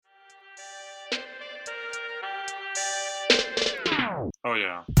Oh,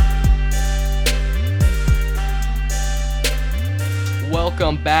 yeah.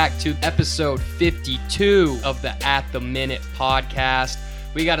 Welcome back to episode 52 of the At the Minute podcast.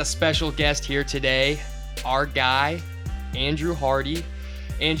 We got a special guest here today, our guy, Andrew Hardy.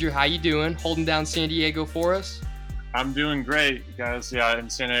 Andrew, how you doing? Holding down San Diego for us? I'm doing great, guys. Yeah, in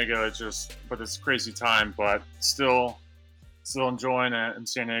San Diego, it's a crazy time, but still enjoying it in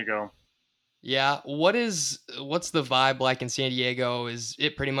San Diego. Yeah, what's the vibe like in San Diego? Is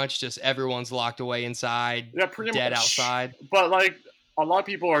it pretty much just everyone's locked away inside, Yeah, pretty dead much. outside? But like a lot of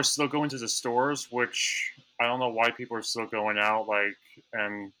people are still going to the stores, which I don't know why people are still going out.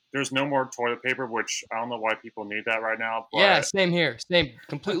 And there's no more toilet paper, which I don't know why people need that right now. Yeah, same here. Same.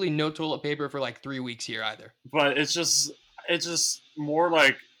 Completely no toilet paper for like 3 weeks here either. But it's just more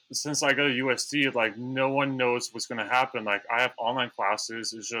like since I go to USD, like no one knows what's going to happen. Like I have online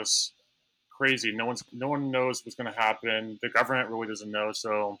classes. It's just crazy. No one knows what's going to happen. The government really doesn't know.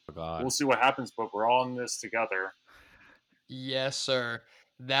 So we'll see what happens. But we're all in this together. Yes, sir.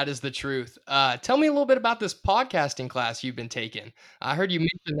 That is the truth. Tell me a little bit about this podcasting class you've been taking. I heard you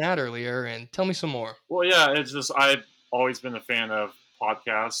mention that earlier, and tell me some more. Well, yeah, it's just I've always been a fan of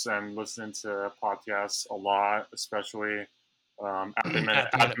podcasts and listening to podcasts a lot, especially At the at the Minute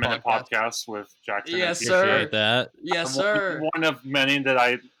minute podcast. podcast with Jackson. Yes, and sir. Appreciate that. Yes, sir. One of many that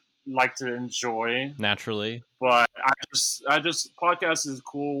I like to enjoy. Naturally. But I just podcast is a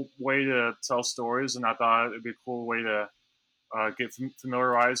cool way to tell stories, and I thought it'd be a cool way to get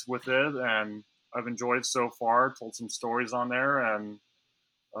familiarized with it. And I've enjoyed it so far. Told some stories on there, and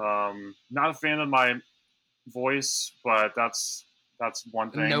not a fan of my voice, but that's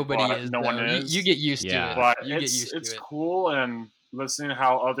one thing. Nobody but is. No one though. is. You get used to Yeah. it. But You get used to it's it. cool, and listening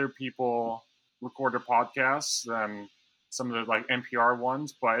how other people record their podcasts and some of the like NPR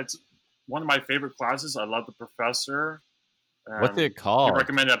ones. But it's one of my favorite classes. I love the professor. What's it He called?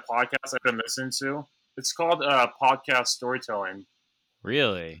 recommended a podcast I've been listening to. It's called podcast storytelling.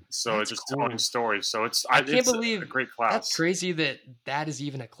 Really? So That's it's just cool. telling stories. So it's I can't it's believe a great class. That's crazy that is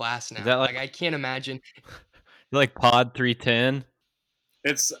even a class now. Is that like like- I can't imagine. Like Pod 310?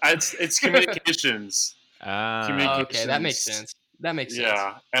 It's communications. Ah. Okay, that makes sense. That makes sense.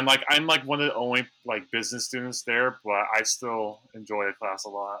 Yeah, and like I'm like one of the only like business students there, but I still enjoy the class a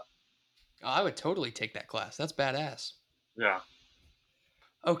lot. Oh, I would totally take that class. That's badass. Yeah.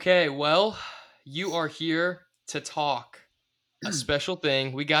 Okay, well, you are here to talk a special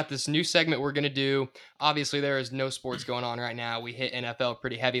thing. We got this new segment we're going to do. Obviously, there is no sports going on right now. We hit NFL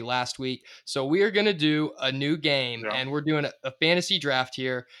pretty heavy last week. So we are going to do a new game, Yeah. and we're doing a fantasy draft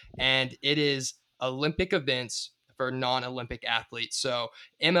here, and it is Olympic events for non-Olympic athletes. So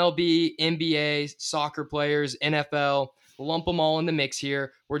MLB, NBA, soccer players, NFL, lump them all in the mix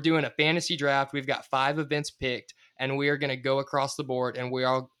here. We're doing a fantasy draft. We've got 5 events picked, and we are going to go across the board, and we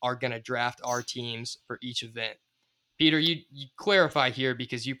are going to draft our teams for each event. Peter, you clarify here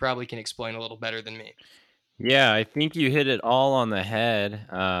because you probably can explain a little better than me. Yeah, I think you hit it all on the head.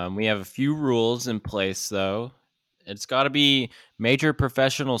 We have a few rules in place, though. It's got to be major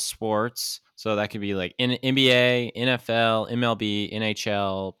professional sports. So that could be like NBA, NFL, MLB,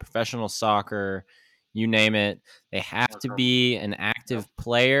 NHL, professional soccer, you name it. They have to be an active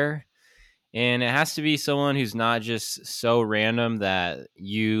player. And it has to be someone who's not just so random that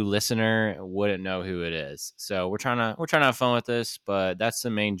you listener wouldn't know who it is. So we're trying to have fun with this, but that's the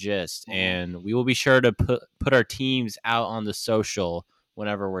main gist. And we will be sure to put our teams out on the social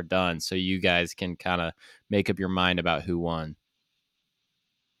whenever we're done, so you guys can kind of make up your mind about who won.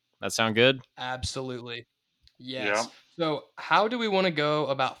 That sound good? Absolutely. Yes. Yeah. So how do we want to go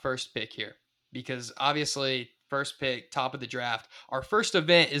about first pick here? Because obviously first pick, top of the draft. Our first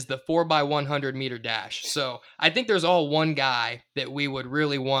event is the 4x100 meter dash. So I think there's all one guy that we would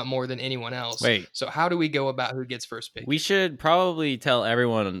really want more than anyone else. Wait. So how do we go about who gets first pick? We should probably tell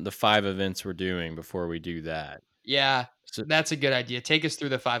everyone the 5 events we're doing before we do that. Yeah, So- that's a good idea. Take us through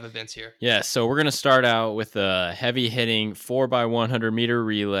the 5 events here. Yeah, so we're going to start out with a heavy hitting 4x100 meter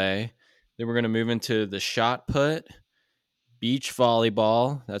relay. Then we're going to move into the shot put, beach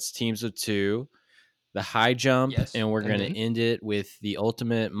volleyball. That's teams of 2. The high jump, Yes, and we're and going to then? end it with the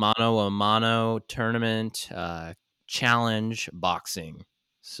ultimate mano-a-mano tournament challenge boxing.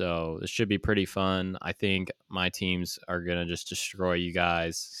 So this should be pretty fun. I think my teams are going to just destroy you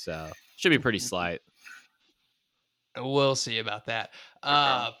guys. So it should be pretty slight. We'll see about that.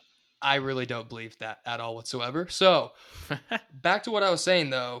 I really don't believe that at all whatsoever. So back to what I was saying,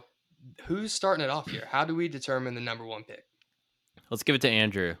 though. Who's starting it off here? How do we determine the number 1 pick? Let's give it to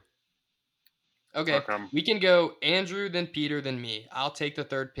Andrew. Okay, we can go Andrew, then Peter, then me. I'll take the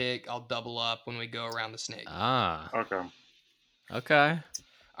 3rd pick. I'll double up when we go around the snake. Ah. Okay. Okay.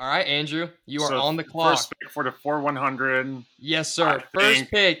 All right, Andrew, you are So on the clock. First pick for the 4x100. Yes, sir. I First think-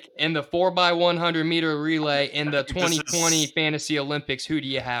 pick in the 4x100 meter relay in the think this 2020 is- Fantasy Olympics. Who do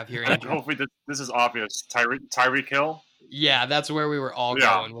you have here, Andrew? Hopefully this is obvious. Tyreek Hill. Yeah, that's where we were all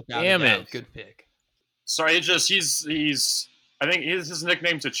Yeah. going without Damn a doubt. it. Good pick. So he's I think his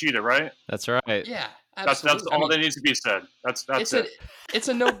nickname's a cheetah, right? That's right. Yeah, That's absolutely. all that needs to be said. That's it's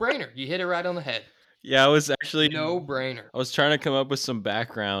a no-brainer. You hit it right on the head. Yeah, I was actually No-brainer. I was trying to come up with some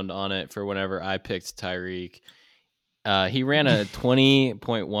background on it for whenever I picked Tyreek. He ran a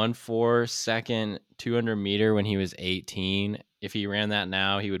 20.14 second 200 meter when he was 18. If he ran that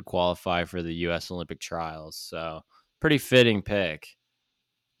now, he would qualify for the U.S. Olympic trials. So pretty fitting pick.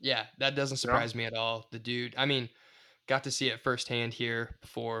 Yeah, that doesn't surprise me at all. The dude, I mean, got to see it firsthand here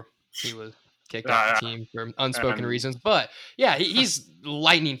before he was kicked off the team for unspoken reasons. But yeah, he's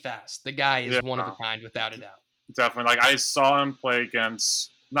lightning fast. The guy is one of a kind, without a doubt. Definitely. Like I saw him play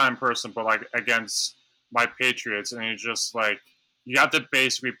against, not in person, but like against my Patriots, and he's just like, you have to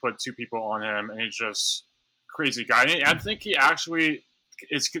basically put two people on him, and he's just crazy guy. And I think he actually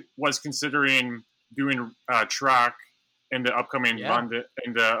was considering doing track in the upcoming London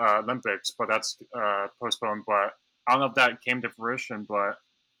in the Olympics, but that's postponed. But I don't know if that came to fruition. But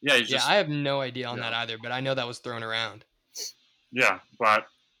yeah, I have no idea on that either, but I know that was thrown around. Yeah, but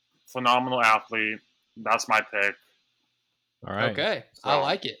phenomenal athlete. That's my pick. All right. Okay, so, I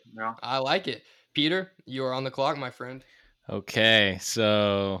like it. Yeah. I like it. Peter, you are on the clock, my friend. Okay,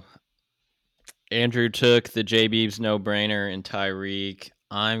 so Andrew took the J-Beebs no-brainer and Tyreek.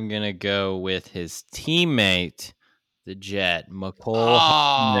 I'm going to go with his teammate, the Jet, Mecole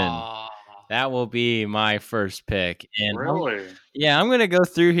Hardman. That will be my first pick. And really? I'm going to go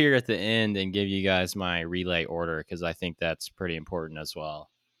through here at the end and give you guys my relay order because I think that's pretty important as well.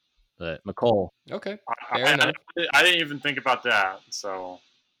 But Mecole. Okay, I didn't even think about that, so...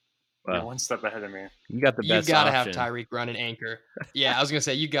 You're one step ahead of me. You got the best. You got to have Tyreek run an anchor. Yeah, I was gonna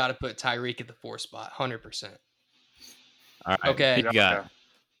say you got to put Tyreek at the 4 spot, 100%. All right. Okay. You got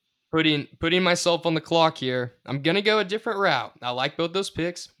Putting myself on the clock here. I'm gonna go a different route. I like both those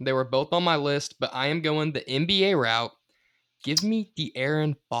picks. They were both on my list, but I am going the NBA route. Give me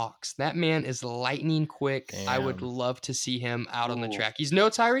De'Aaron Fox. That man is lightning quick. Damn. I would love to see him out on the track. He's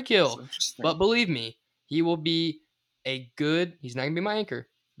no Tyreek Hill, but believe me, he will be he's not gonna be my anchor,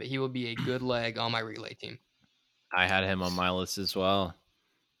 but he will be a good leg on my relay team. I had him on my list as well.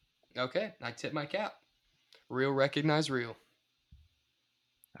 Okay, I tip my cap. Real recognize real.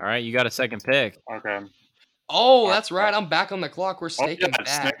 All right, you got a second pick. Okay. Oh, that's right. I'm back on the clock. We're staking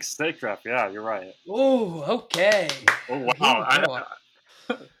back. Steak draft. Yeah, you're right. Oh, okay. Oh, wow.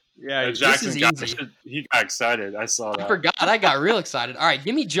 Yeah, Jackson this is easy. He got excited. I saw that. I forgot. I got real excited. All right,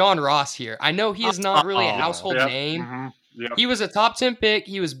 give me John Ross here. I know he is not really a household name. Mm-hmm. Yep. He was a top 10 pick.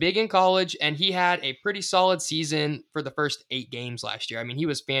 He was big in college, and he had a pretty solid season for the first 8 games last year. I mean, he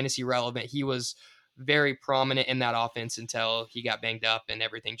was fantasy relevant. He was very prominent in that offense until he got banged up and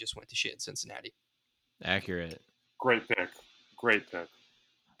everything just went to shit in Cincinnati. Accurate. Great pick.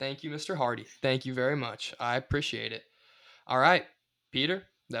 Thank you, Mr. Hardy. Thank you very much. I appreciate it. All right, Peter,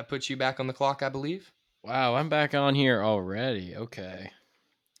 that puts you back on the clock, I believe. Wow, I'm back on here already. Okay.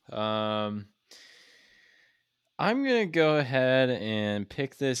 I'm going to go ahead and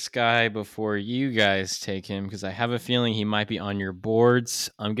pick this guy before you guys take him because I have a feeling he might be on your boards.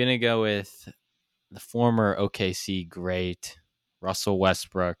 I'm going to go with the former OKC great, Russell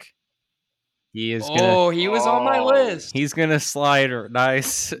Westbrook. He was on my list. He's going to slide in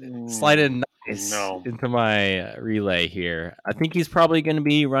nice into my relay here. I think he's probably going to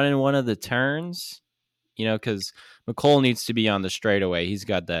be running one of the turns, because Mecole needs to be on the straightaway. He's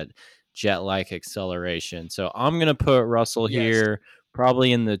got that jet-like acceleration. So I'm going to put Russell here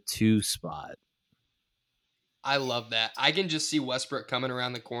probably in the 2 spot. I love that. I can just see Westbrook coming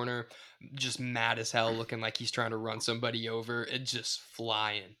around the corner, just mad as hell, looking like he's trying to run somebody over. It's just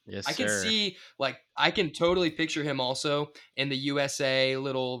flying. Yes, I can see, I can totally picture him also in the USA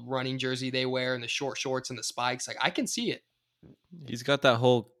little running jersey they wear and the short shorts and the spikes. I can see it. He's got that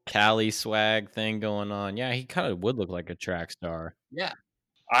whole Cali swag thing going on. Yeah, he kind of would look like a track star. Yeah.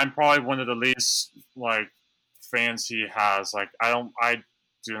 I'm probably one of the least fans he has. I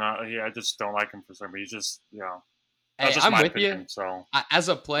just don't like him for some reason. He's just Hey, I'm with you. So as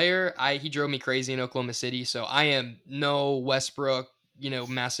a player, he drove me crazy in Oklahoma City. So I am no Westbrook,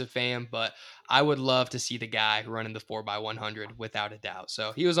 massive fan, but I would love to see the guy running the 4x100 without a doubt.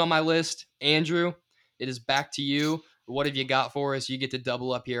 So he was on my list. Andrew, it is back to you. What have you got for us? You get to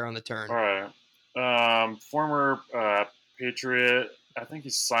double up here on the turn. All right. Former Patriot. I think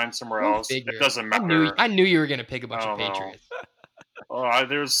he's signed somewhere else. It doesn't matter. I knew you were going to pick a bunch of Patriots.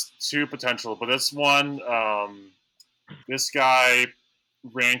 There's two potential, but this one, this guy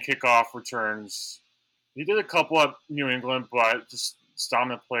ran kickoff returns. He did a couple at New England, but just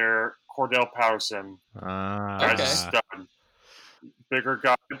dominant player, Cordell Patterson. Guy's a stud. Bigger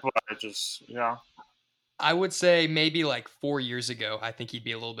guy, but just, yeah. I would say maybe like 4 years ago, I think he'd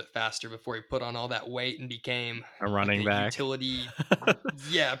be a little bit faster before he put on all that weight and became a running back. Utility.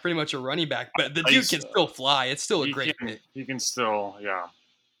 Yeah, pretty much a running back. But the dude can still fly. It's still a great pick. He can still, yeah.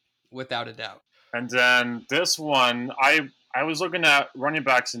 Without a doubt. And then this one, I was looking at running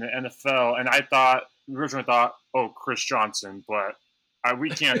backs in the NFL, and I originally thought, oh, Chris Johnson, but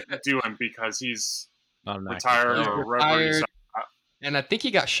we can't do him because he's retired or whatever. And I think he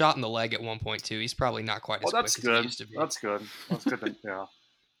got shot in the leg at one point too. He's probably not quite as quick as he used to be. That's good. That's good. Yeah.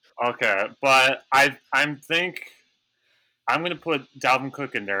 Okay, but I think I'm going to put Dalvin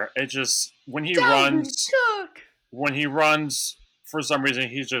Cook in there. It just when he runs, for some reason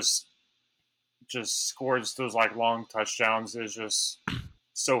he just scores those like long touchdowns. It's just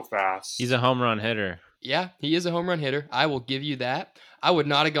so fast. He's a home run hitter. Yeah, he is a home run hitter. I will give you that. I would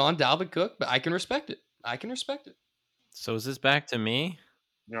not have gone Dalvin Cook, but I can respect it. So is this back to me?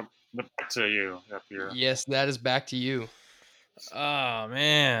 Yep, back to you. Yep, yes, that is back to you. Oh,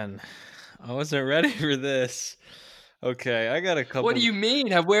 man. I wasn't ready for this. Okay, I got a couple. What do you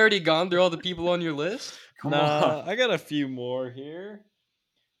mean? Have we already gone through all the people on your list? Come on. I got a few more here.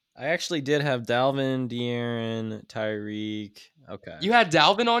 I actually did have Dalvin, De'Aaron, Tyreek. Okay. You had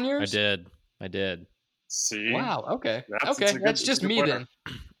Dalvin on yours? I did. See? Wow, okay. That's just me then.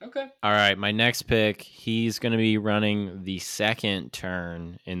 Okay. All right, my next pick, he's going to be running the second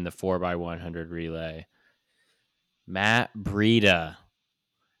turn in the 4x100 relay. Matt Breida.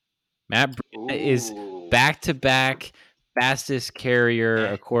 Matt Breida is back-to-back fastest carrier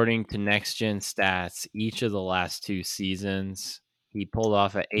according to Next Gen Stats each of the last 2 seasons. He pulled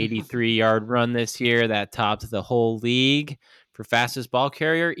off an 83-yard run this year that topped the whole league for fastest ball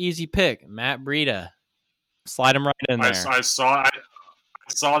carrier. Easy pick, Matt Breida. Slide him right in there. I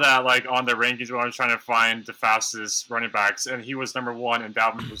saw that like on the rankings when I was trying to find the fastest running backs, and he was number 1, and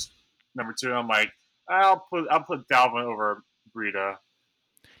Dalvin was number 2. I'm like, I'll put Dalvin over Breida.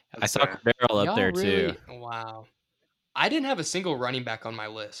 I saw Cordero up there too. Wow, I didn't have a single running back on my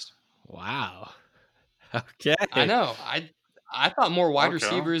list. Wow. Okay. I know. I thought more wide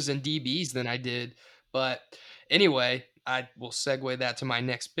receivers and DBs than I did, but anyway, I will segue that to my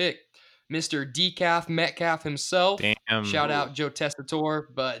next pick. Mr. Decaf Metcalf himself. Damn. Shout out Joe Testator,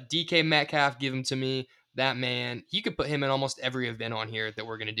 but DK Metcalf, give him to me. That man, you could put him in almost every event on here that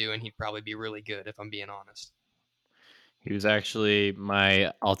we're going to do, and he'd probably be really good if I'm being honest. He was actually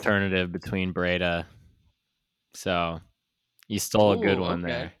my alternative between Breida. So you stole a good one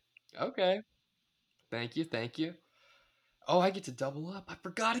there. Okay. Thank you. Oh, I get to double up. I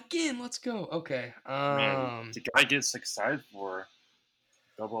forgot again. Let's go. Okay. Man, the guy gets excited for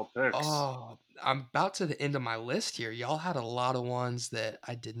double picks. Oh, I'm about to the end of my list here. Y'all had a lot of ones that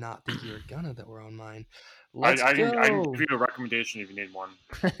I did not think you were gonna that were on mine. I can give you a recommendation if you need one.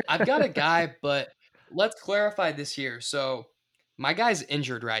 I've got a guy, but let's clarify this here. So my guy's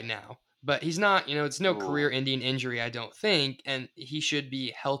injured right now, but he's not, it's no career-ending injury, I don't think, and he should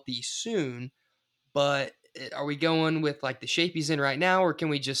be healthy soon. But are we going with like the shape he's in right now, or can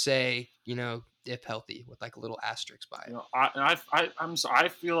we just say, if healthy, with like a little asterisk by it? I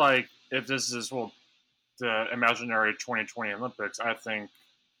feel like if this is the imaginary 2020 Olympics, I think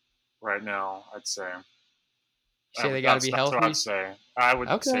right now I'd say. They got to be healthy. That's what I'd say. I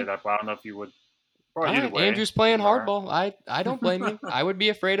would say that, but I don't know if you would. Either way, Andrew's playing hardball. I don't blame you. I would be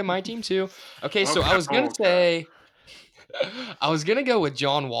afraid of my team too. Okay, so I was gonna say, I was gonna go with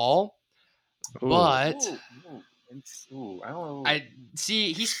John Wall, but I don't know. I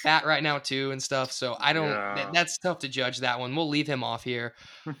see he's fat right now too and stuff. So I don't. That's tough to judge that one. We'll leave him off here.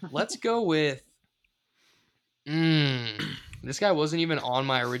 Let's go with. This guy wasn't even on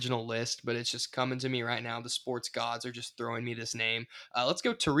my original list, but it's just coming to me right now. The sports gods are just throwing me this name. Let's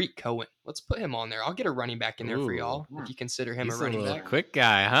go Tariq Cohen. Let's put him on there. I'll get a running back in there for y'all if you consider him a running back. Quick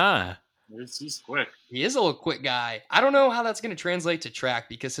guy, huh? He's quick. He is a little quick guy. I don't know how that's going to translate to track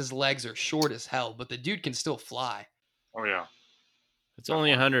because his legs are short as hell, but the dude can still fly. Oh, yeah. It's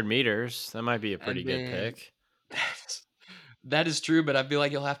only 100 meters. That might be a pretty good pick. That is true, but I feel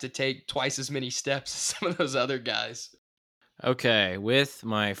like you'll have to take twice as many steps as some of those other guys. Okay, with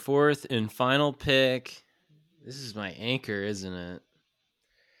my fourth and final pick, this is my anchor, isn't it?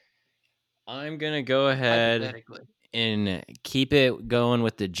 I'm going to go ahead and keep it going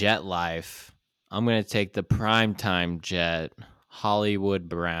with the Jet life. I'm going to take the primetime Jet, Hollywood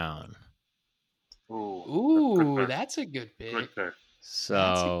Brown. Ooh, that's a good pick. Good pick. That's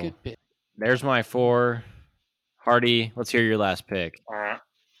a So good pick. there's my 4. Hardy, let's hear your last pick. All right.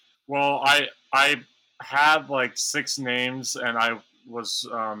 Well, I had like 6 names, and I was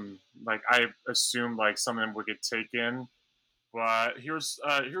like I assumed like some of them would get taken, but here's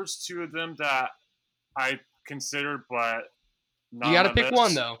 2 of them that I considered, but You not got to on the pick one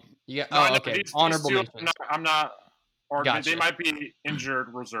list. though. You got. No, I Oh, know okay. these Honorable 2. mentions. I'm not arguing. They Gotcha. might be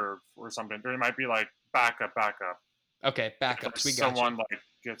injured reserve or something. They might be like backup. Okay, If backups. We got someone you. like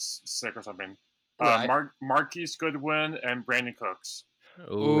gets sick or something. Right. Marquise Goodwin and Brandon Cooks.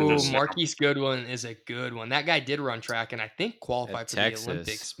 Ooh, just- Marquise Goodwin is a good one. That guy did run track and I think qualified At for Texas. the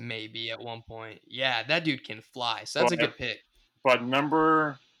Olympics maybe at one point. Yeah, that dude can fly. So that's a good pick. But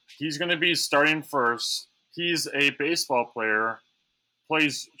he's going to be starting first. He's a baseball player,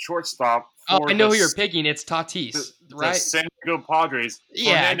 plays shortstop. Oh, For I know the, who you're picking. It's Tatis, the right? San Diego Padres.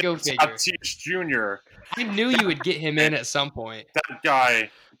 Yeah, Fernando go figure. Tatis Jr. I knew you would get him in at some point. That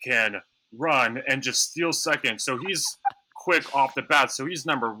guy can run and just steal second. So he's quick off the bat. So he's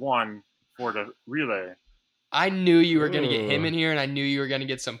number 1 for the relay. I knew you were going to get him Ooh. in here, and I knew you were going to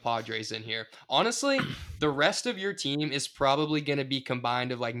get some Padres in here. Honestly, the rest of your team is probably going to be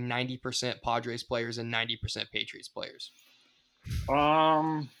combined of like 90% Padres players and 90% Patriots players.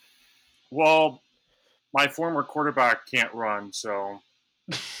 Well, my former quarterback can't run, so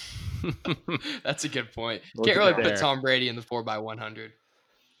That's a good point. Look Can't at really that put there. Tom Brady in the 4x100.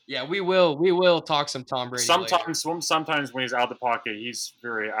 Yeah, we will talk some Tom Brady later. sometimes when he's out of the pocket, he's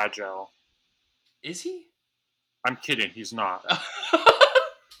very agile. Is he? I'm kidding. He's not.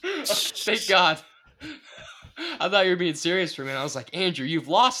 Thank God. I thought you were being serious for a minute. I was like, Andrew, you've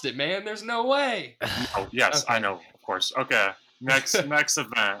lost it, man. There's no way. Oh, yes, Okay. I know. Of course. Okay. Next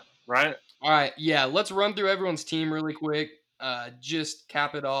event, right? All right, yeah, let's run through everyone's team really quick. Just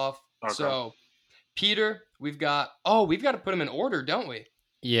cap it off. Okay. So, Peter, we've got to put them in order, don't we?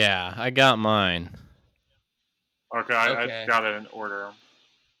 Yeah, I got mine. Okay, Okay. I got it in order.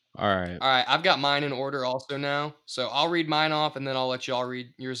 All right. All right, I've got mine in order also now. So I'll read mine off and then I'll let y'all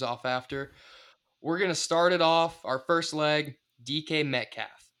read yours off after. We're going to start it off. Our first leg, DK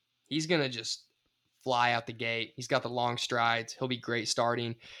Metcalf. He's going to just fly out the gate. He's got the long strides. He'll be great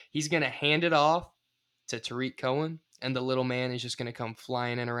starting. He's going to hand it off to Tariq Cohen, and the little man is just going to come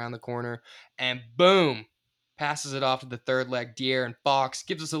flying in around the corner. And boom, passes it off to the third leg. De'Aaron Fox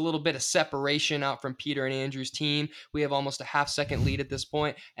gives us a little bit of separation out from Peter and Andrew's team. We have almost a half-second lead at this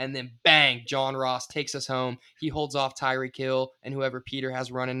point. And then bang, John Ross takes us home. He holds off Tyreek Hill and whoever Peter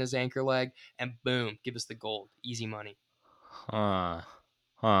has running his anchor leg. And boom, give us the gold. Easy money. Huh.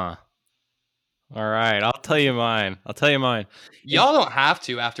 All right, I'll tell you mine. Y'all don't have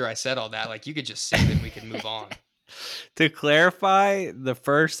to after I said all that. Like, you could just say that and we could move on. To clarify, the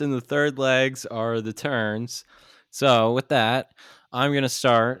first and the third legs are the turns. So with that, I'm going to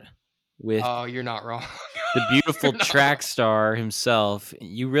start with Oh, you're not wrong. the beautiful You're not track star himself.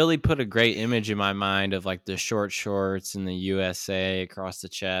 You really put a great image in my mind of like the short shorts and the USA across the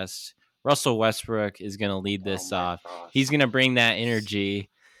chest. Russell Westbrook is going to lead this Oh my off. gosh. He's going to bring that energy.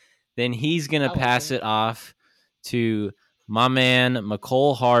 Then he's going I to like pass that. it off to my man,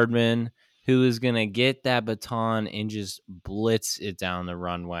 McCole Hardman, who is going to get that baton and just blitz it down the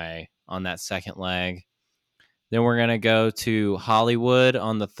runway on that second leg. Then we're going to go to Hollywood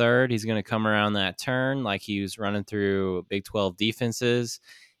on the third. He's going to come around that turn like he was running through Big 12 defenses.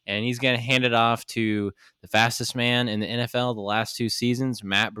 And he's going to hand it off to the fastest man in the NFL the last 2 seasons,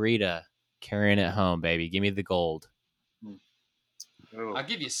 Matt Breida, carrying it home, baby. Give me the gold. Ooh. I'll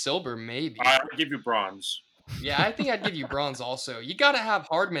give you silver, maybe. I'll give you bronze. Yeah, I think I'd give you bronze also. You got to have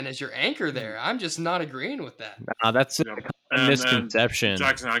Hardman as your anchor there. I'm just not agreeing with that. Nah, that's Yeah. a And misconception.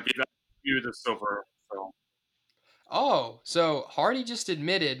 Jackson, I give you the silver. So Oh, so Hardy just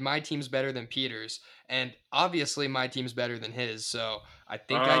admitted my team's better than Peter's, and obviously my team's better than his. So I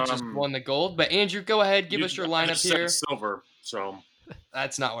think I just won the gold. But Andrew, go ahead, give us your I lineup just said here. silver. So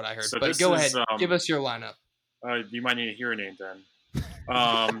That's not what I heard. So But this go is, ahead, give us your lineup. you might need a hearing aid then. So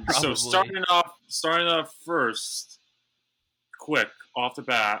Probably. starting off first, quick off the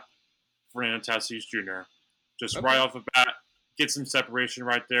bat, Fernando Tatis Jr. Just Okay. right off the bat, get some separation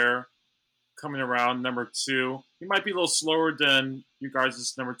right there. Coming around number 2, he might be a little slower than you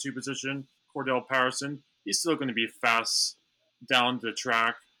guys' number 2 position, Cordell Patterson. He's still going to be fast down the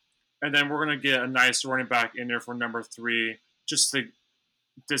track. And then we're going to get a nice running back in there for number 3, just the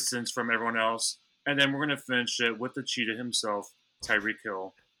distance from everyone else. And then we're going to finish it with the cheetah himself, Tyreek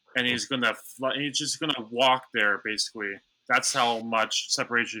Hill. And he's just going to walk there, basically. That's how much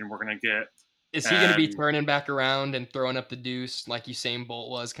separation we're going to get. Is he going to be And- turning back around and throwing up the deuce like Usain Bolt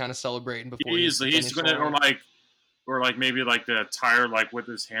was, kind of celebrating before He's going to, or like, or like maybe like the tire like with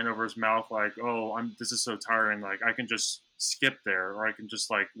his hand over his mouth, like, oh, this is so tiring, like I can just skip there, or I can just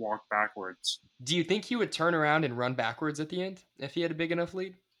like walk backwards. Do you think he would turn around and run backwards at the end if he had a big enough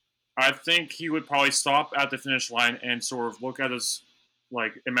lead? I think he would probably stop at the finish line and sort of look at his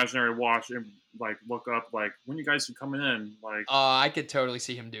like imaginary watch and like look up like when you guys are coming in, like I could totally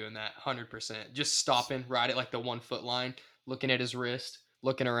see him doing that 100%. Just stopping right at like the 1 foot line, looking at his wrist,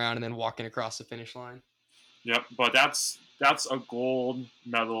 looking around, and then walking across the finish line. Yep, but that's a gold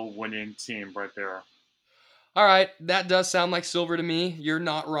medal winning team right there. All right, that does sound like silver to me. You're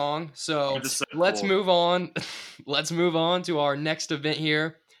not wrong. So let's move on. Let's move on to our next event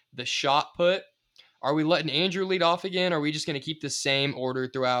here, the shot put. Are we letting Andrew lead off again? Or are we just going to keep the same order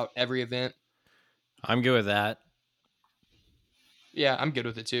throughout every event? I'm good with that. Yeah, I'm good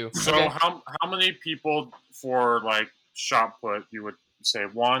with it too. So okay. how many people for like shot put you would say,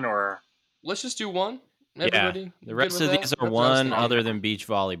 one or? Let's just do one. Everybody, yeah, the rest of these are one other than beach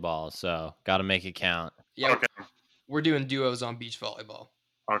volleyball, so got to make it count. Yeah, okay. We're doing duos on beach volleyball.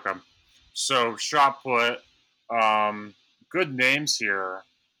 Okay, so shot put, good names here.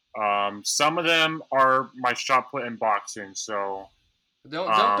 Some of them are my shot put in boxing, so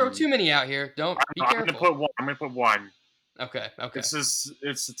don't throw too many out here. Be careful. I'm gonna put one. Okay.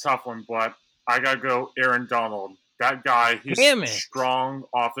 It's a tough one, but I gotta go Aaron Donald. That guy, he's strong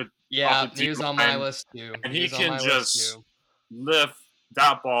off the. Yeah, he was on my list too. And he can just lift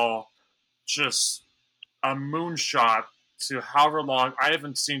that ball, just a moonshot to however long. I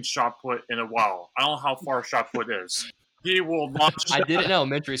haven't seen shot put in a while. I don't know how far shot put is. He will launch. I did it in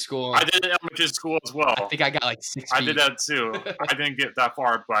elementary school. I did it in elementary school as well. I think I got like 6 feet. I did that too. I didn't get that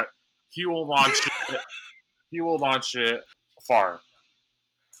far, but he will launch it. He will launch it far.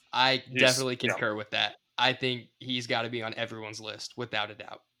 I definitely concur with that. I think he's got to be on everyone's list, without a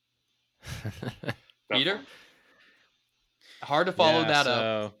doubt. Peter? Hard to follow that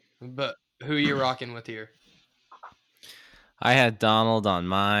up, but who are you rocking with here? I had Donald on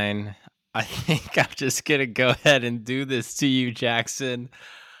mine. I think I'm just going to go ahead and do this to you, Jackson.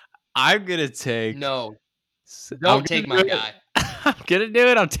 I'm going to take... No, don't take my guy. I'm going to do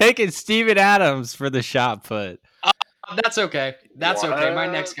it. I'm taking Steven Adams for the shot put. That's okay. That's okay. My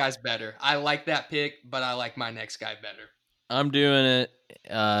next guy's better. I like that pick, but I like my next guy better. I'm doing it.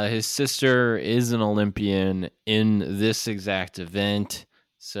 His sister is an Olympian in this exact event,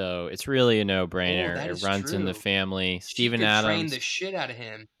 so it's really a no-brainer. It runs in the family. Steven Adams. Train the shit out of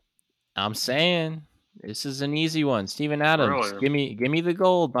him. I'm saying this is an easy one. Steven Adams, give me the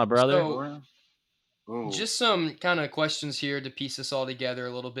gold, my brother. So, just some kind of questions here to piece this all together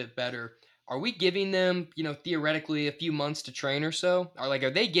a little bit better. Are we giving them, theoretically a few months to train or so? Are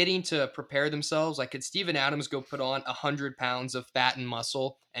they getting to prepare themselves? Like, could Steven Adams go put on 100 pounds of fat and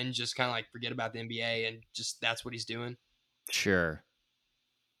muscle and just kind of like forget about the NBA and just that's what he's doing? Sure.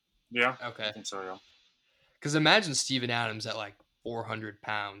 Yeah. Okay. I think so, yeah. Because imagine Steven Adams at like 400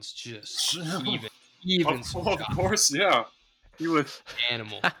 pounds, just even. Of course, yeah. He was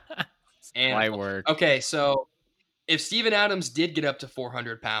animal. Light work. Okay, so if Steven Adams did get up to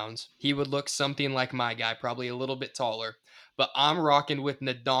 400 pounds, he would look something like my guy, probably a little bit taller. But I'm rocking with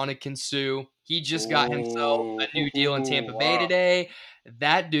Ndamukong Suh. He just got himself a new deal in Tampa Bay today.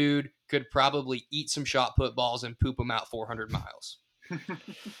 That dude could probably eat some shot put balls and poop them out 400 miles.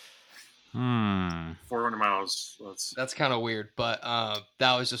 400 miles. That's kind of weird, but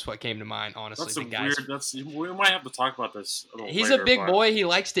that was just what came to mind, honestly. That's weird. We might have to talk about this a little He's later, a big boy. He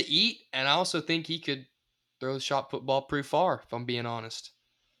likes to eat, and I also think he could throw the shot put ball pretty far, if I'm being honest.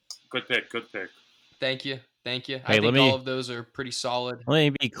 Good pick. Thank you. Hey, I think all of those are pretty solid. Let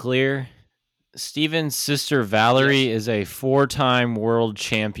me be clear. Steven's sister Valerie is a 4-time world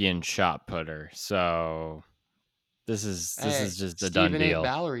champion shot putter. So this is just a done deal. Ain't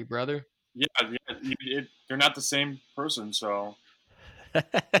Valerie, brother. Yeah, they're not the same person, so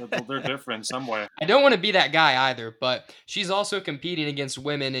they're different in some way. I don't want to be that guy either, but she's also competing against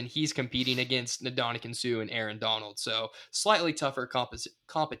women, and he's competing against Ndamukong Suh and Aaron Donald. So slightly tougher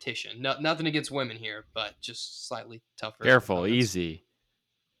competition. Nothing against women here, but just slightly tougher. Careful, easy.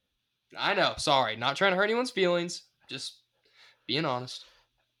 I know. Sorry, not trying to hurt anyone's feelings. Just being honest.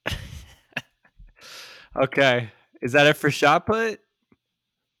 Okay, is that it for shot put?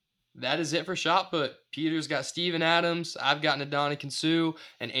 That is it for shot put. Peter's got Steven Adams. I've got Ndamukong Suh,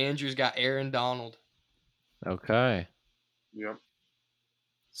 and Andrew's got Aaron Donald. Okay. Yep.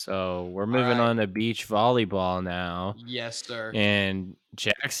 So we're moving on to beach volleyball now. Yes, sir. And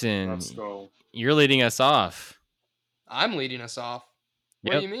Jackson, let's go. You're leading us off. I'm leading us off.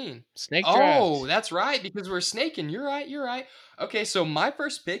 What do you mean? Snake draft. Oh, that's right, because we're snaking. You're right. Okay, so my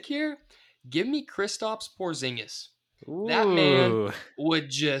first pick here Give me Kristaps Porzingis. That man Ooh. would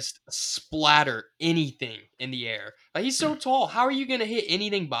just splatter anything in the air. Like, he's so tall. How are you going to hit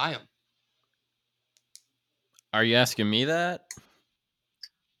anything by him? Are you asking me that?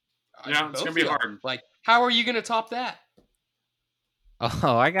 Yeah, it's Both gonna be of y'all. hard. Like, how are you going to top that?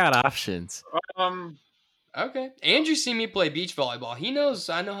 Oh, I got options. Okay. Andrew seen me play beach volleyball. He knows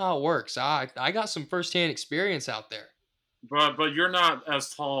I know how it works. I got some firsthand experience out there. But you're not as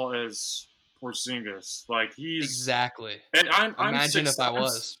tall as Porzingis. Like he's Exactly. and I'm Imagine six. if I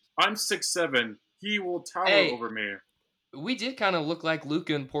was. I'm 6'7". He will tower Hey. over me. We did kind of look like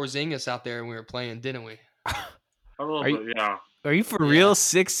Luka and Porzingis out there when we were playing, didn't we? A little Are you- bit, yeah. Are you for Yeah. real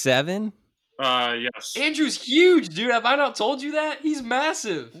 6'7"? Yes. Andrew's huge, dude. Have I not told you that? He's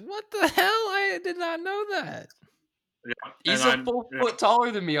massive. What the hell? I did not know that. Yeah. He's and a full foot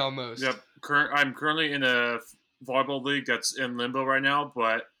taller than me almost. Yep. I'm currently in a volleyball league that's in limbo right now,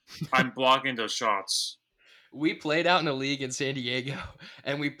 but I'm blocking those shots. We played out in a league in San Diego,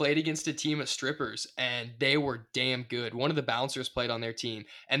 and we played against a team of strippers, and they were damn good. One of the bouncers played on their team,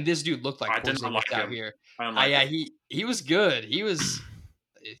 and this dude looked like I did not Porzingis like out him. here. I don't like him. He was good. He was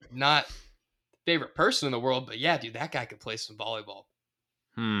not favorite person in the world, but yeah, dude, that guy could play some volleyball.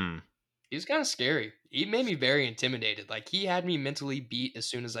 He was kind of scary. He made me very intimidated. Like, he had me mentally beat as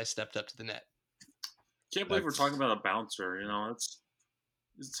soon as I stepped up to the net. Can't believe we're talking about a bouncer. You know, it's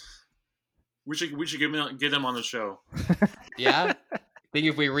we should get him on the show. Yeah. I think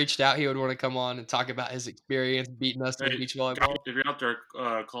if we reached out, he would want to come on and talk about his experience beating us in beach volleyball. If you're out there,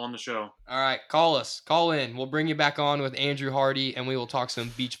 call on the show. All right, call us. Call in. We'll bring you back on with Andrew Hardy, and we will talk some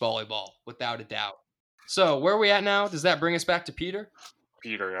beach volleyball, without a doubt. So, where are we at now? Does that bring us back to Peter?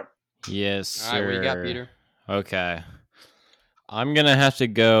 Peter, yep. Yes, sir. All right, what you got, Peter? Okay. I'm going to have to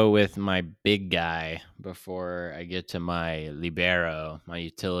go with my big guy before I get to my libero, my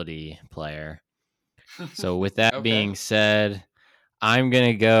utility player. So with that being said, I'm going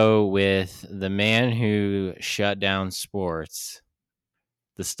to go with the man who shut down sports.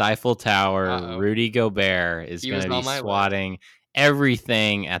 The Stifle Tower, Rudy Gobert, is going to be swatting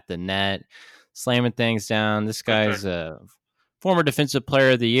everything at the net, slamming things down. This guy's a former Defensive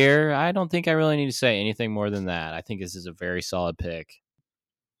Player of the Year. I don't think I really need to say anything more than that. I think this is a very solid pick.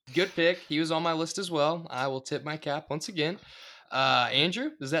 Good pick. He was on my list as well. I will tip my cap once again.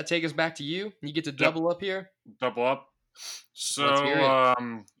 Andrew, does that take us back to you? You get to double up here? Double up. So,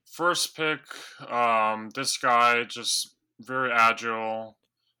 first pick, this guy, just very agile,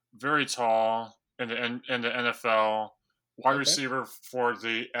 very tall in the NFL. Wide receiver for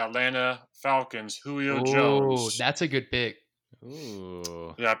the Atlanta Falcons, Julio Jones. That's a good pick.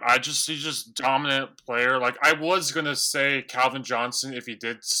 Ooh. Yeah, he's just dominant player. Like, I was gonna say Calvin Johnson if he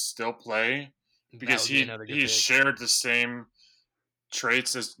did still play, because he shared the same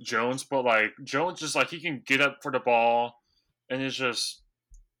traits as Jones, but like Jones just like he can get up for the ball and is just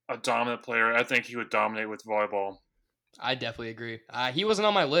a dominant player. I think he would dominate with volleyball. I definitely agree. He wasn't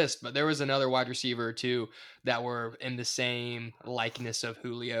on my list, but there was another wide receiver or two that were in the same likeness of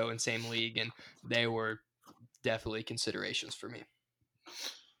Julio and same league, and they were definitely considerations for me.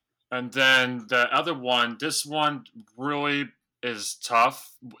 And then the other one, this one really is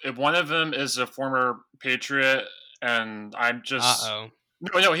tough. One of them is a former Patriot, and I'm just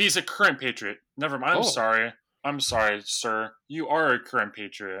no, he's a current Patriot. Never mind. I'm sorry, sir. You are a current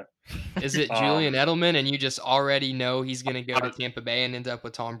Patriot. Is it Julian Edelman, and you just already know he's going to go to Tampa Bay and end up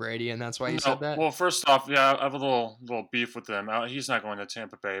with Tom Brady, and that's why you said that? Well, first off, yeah, I have a little beef with him. He's not going to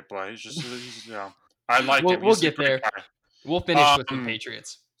Tampa Bay, but he's I like him. We'll get there. We'll finish with the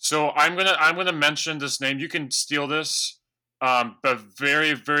Patriots. So I'm gonna mention this name. You can steal this, but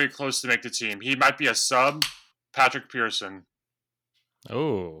very, very close to make the team. He might be a sub. Patrick Pearson.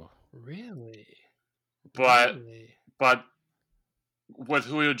 Oh, really? But with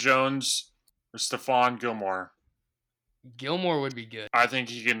Julio Jones or Stephon Gilmore. Gilmore would be good. I think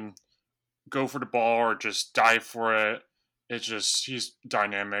he can go for the ball or just dive for it. He's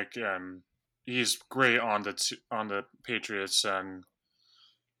dynamic and he's great on the Patriots and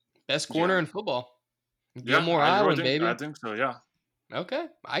best corner in football. Gilmore Island, baby. I think so. Yeah. Okay,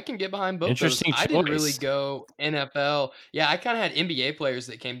 I can get behind both. Interesting those. I didn't really go NFL. Yeah, I kind of had NBA players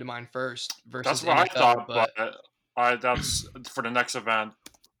that came to mind first versus that's what NFL, I thought, but that's for the next event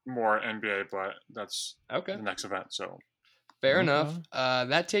more NBA, but that's the next event. So fair enough.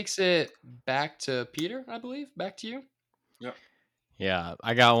 That takes it back to Peter, I believe. Back to you. Yep. Yeah,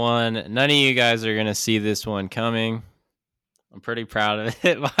 I got one. None of you guys are gonna see this one coming. I'm pretty proud of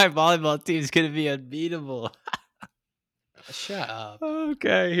it. My volleyball team's gonna be unbeatable. Shut up.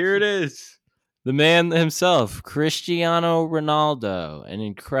 Okay, here it is. The man himself, Cristiano Ronaldo, an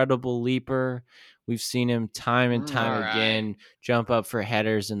incredible leaper. We've seen him time and time All right. again jump up for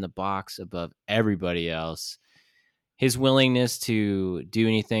headers in the box above everybody else. His willingness to do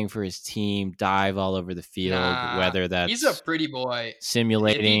anything for his team, dive all over the field, Nah, whether he's a that's pretty boy. If he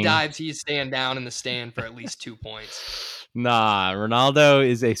simulating. dives, he's staying down in the stand for at least 2 points. Nah, Ronaldo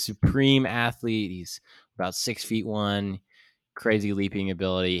is a supreme athlete. He's about 6'1", crazy leaping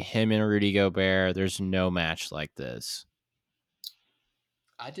ability. Him and Rudy Gobert, there's no match like this.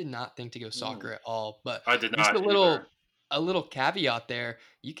 I did not think to go soccer at all, but I did just not a little caveat there.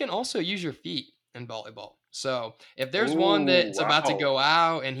 You can also use your feet in volleyball. So if there's one that's about to wow. go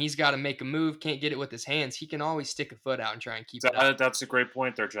out and he's got to make a move, can't get it with his hands, he can always stick a foot out and try and keep it up. That's a great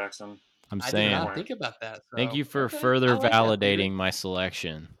point there, Jackson. I'm I did saying, not think about that. thank so, you for okay, further I like that, Peter. validating my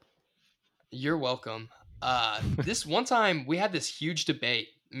selection. You're welcome. This one time we had this huge debate,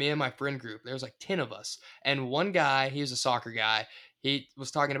 me and my friend group. There was like 10 of us. And one guy, he was a soccer guy. He was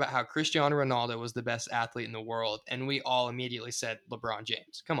talking about how Cristiano Ronaldo was the best athlete in the world. And we all immediately said LeBron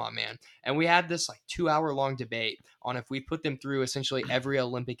James. Come on, man. And we had this like 2-hour long debate on if we put them through essentially every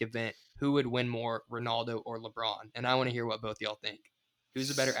Olympic event, who would win more, Ronaldo or LeBron. And I want to hear what both y'all think.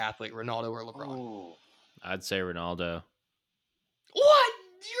 Who's a better athlete, Ronaldo or LeBron? Ooh. I'd say Ronaldo. What?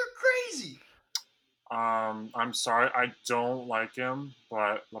 You're crazy. I'm sorry, I don't like him,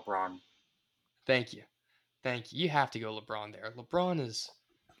 but LeBron. Thank you. You have to go LeBron there. LeBron is.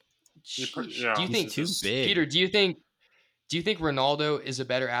 Yeah, do you He's think too big. Peter? Do you think Ronaldo is a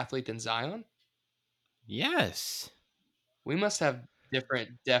better athlete than Zion? Yes. We must have different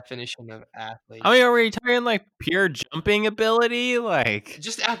definition of athlete. I mean, are we talking like pure jumping ability? Like,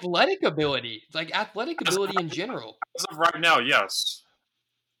 Just athletic ability, like athletic ability in general. As of right now, yes.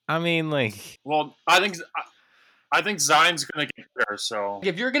 I mean, like, Well, I think Zion's gonna get there. So Like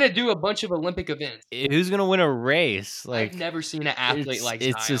if you're gonna do a bunch of Olympic events, who's gonna win a race? Like, I've never seen an athlete like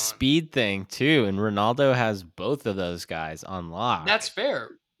it's Zion. a speed thing too, and Ronaldo has both of those guys on lock. That's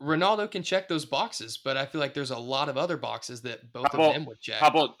fair. Ronaldo can check those boxes, but I feel like there's a lot of other boxes that both of them would check. How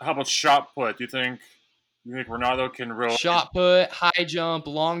about shot put? Do you think Ronaldo can really Shot put, high jump,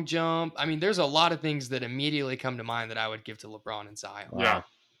 long jump? I mean, there's a lot of things that immediately come to mind that I would give to LeBron and Zion. Yeah.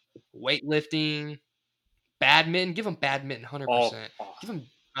 Weightlifting, badminton. Give him badminton 100%. Give him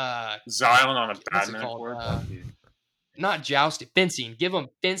Zion on a what's it badminton called? court? Not jousting, fencing. Give them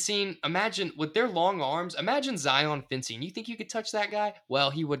fencing. Imagine with their long arms. Imagine Zion fencing. You think you could touch that guy? Well,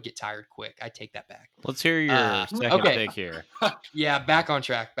 he would get tired quick. I take that back. Let's hear your second okay. pick here. Yeah, back on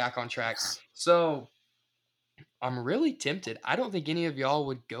track. So I'm really tempted. I don't think any of y'all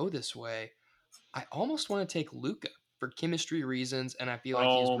would go this way. I almost want to take Luka for chemistry reasons, and I feel like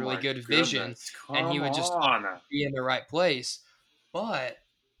he has really good vision, and he would just be in the right place. But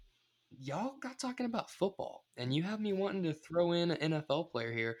y'all got talking about football, and you have me wanting to throw in an NFL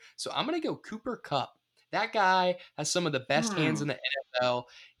player here. So I'm going to go Cooper Kupp. That guy has some of the best hands in the NFL.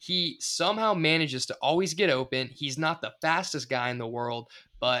 He somehow manages to always get open. He's not the fastest guy in the world,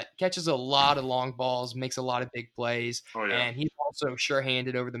 but catches a lot of long balls, makes a lot of big plays, and he's also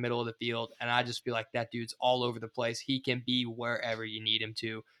sure-handed over the middle of the field. And I just feel like that dude's all over the place. He can be wherever you need him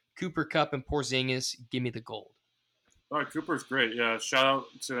to. Cooper Kupp and Porzingis, give me the gold. All right, Cooper's great. Yeah, shout out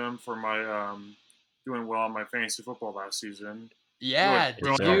to him for my doing well on my fantasy football last season. Yeah,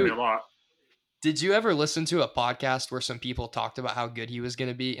 really helped me a lot. Did you ever listen to a podcast where some people talked about how good he was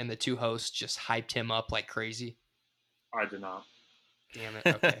going to be, and the two hosts just hyped him up like crazy? I did not. Damn it.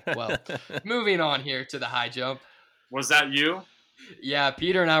 Okay, well, moving on here to the high jump. Was that you? Yeah,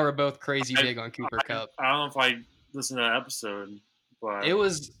 Peter and I were both crazy big on Cooper Kupp. I don't know if I listened to that episode, but it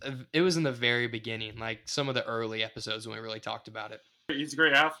was in the very beginning, like some of the early episodes when we really talked about it. He's a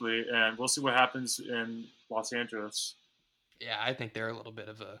great athlete, and we'll see what happens in Los Angeles. Yeah, I think they're a little bit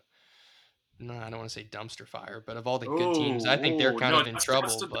of a. No, I don't want to say dumpster fire, but of all the good teams, I think they're kind of in trouble.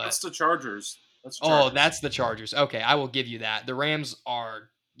 That's the Chargers. That's the Chargers. Okay, I will give you that. The Rams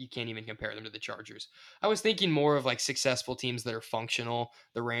are, you can't even compare them to the Chargers. I was thinking more of like successful teams that are functional.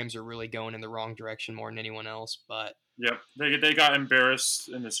 The Rams are really going in the wrong direction more than anyone else. But yep, they got embarrassed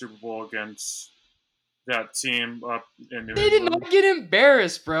in the Super Bowl against that team up in New England. They did not get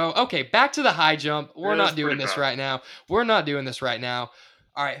embarrassed, bro. Okay, back to the high jump. We're not doing this right now.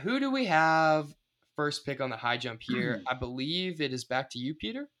 All right, who do we have first pick on the high jump here? I believe it is back to you,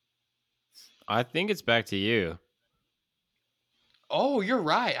 Peter. I think it's back to you. Oh, you're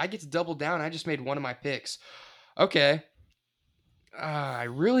right. I get to double down. I just made one of my picks. Okay. I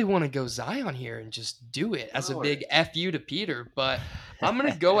really want to go Zion here and just do it as a big FU to Peter, but I'm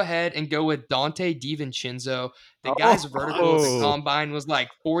going to go ahead and go with Dante DiVincenzo. The guy's vertical at the combine was like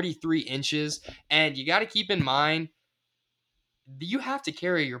 43 inches. And you got to keep in mind, you have to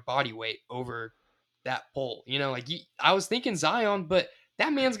carry your body weight over that pole. I was thinking Zion, but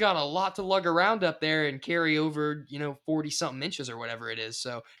that man's got a lot to lug around up there and carry over, 40 something inches or whatever it is.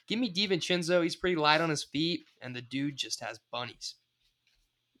 So give me DiVincenzo. He's pretty light on his feet, and the dude just has bunnies.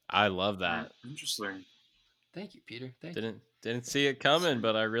 I love that. Interesting. Thank you, Peter. Thank you. Didn't see it coming,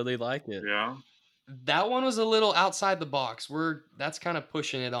 but I really like it. Yeah. That one was a little outside the box. That's kind of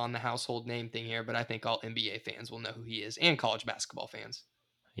pushing it on the household name thing here, but I think all NBA fans will know who he is, and college basketball fans.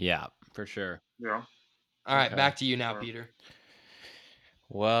 Yeah, for sure. Yeah. All right, back to you now, Peter.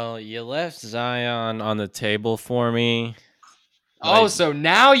 Well, you left Zion on the table for me. So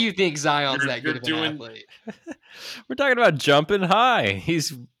now you think Zion's that good of an athlete. We're talking about jumping high.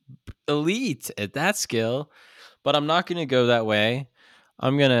 He's elite at that skill, but I'm not going to go that way.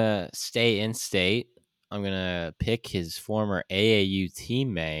 I'm going to stay in state. I'm going to pick his former AAU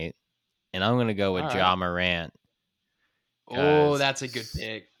teammate, and I'm going to go with Ja Morant. Oh, that's a good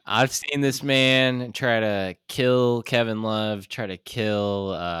pick. I've seen this man try to kill Kevin Love, try to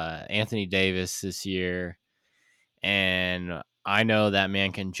kill Anthony Davis this year, and I know that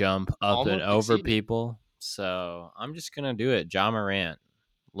man can jump up and over people. So I'm just going to do it. Ja Morant.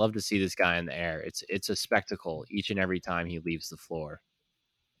 Love to see this guy in the air. It's a spectacle each and every time he leaves the floor.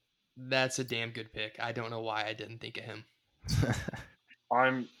 That's a damn good pick. I don't know why I didn't think of him.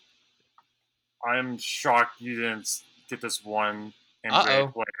 I'm shocked you didn't get this one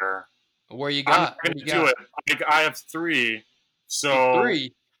NBA player. Where you got? I'm going to do it. I have three. So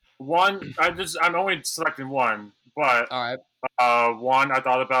three. One, I'm only selecting one, but all right. One I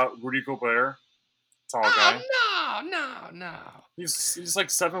thought about Rudy Gobert, tall guy. No. He's like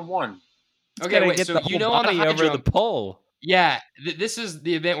 7'1". Okay, wait. So on the high over jump, the pole. Yeah, this is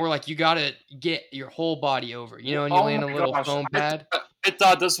the event where like you gotta get your whole body over, and you land a little foam pad. I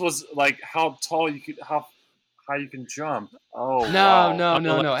thought this was like how tall you could, how high you can jump. Oh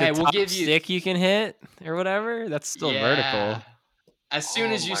no. Hey, we'll give you stick you can hit or whatever. That's still vertical. As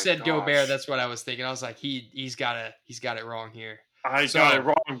soon as you said Gobert, that's what I was thinking. I was like, he's got it wrong here. I got it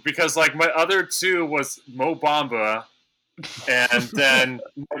wrong because like my other two was Mo Bamba, and then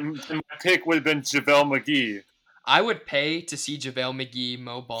my pick would have been JaVale McGee. I would pay to see JaVale McGee,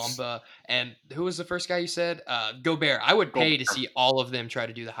 Mo Bamba, and who was the first guy you said? Gobert. I would pay to see all of them try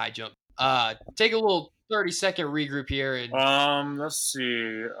to do the high jump. Take a little 30-second regroup here. And let's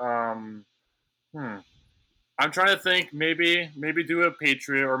see. I'm trying to think. Maybe do a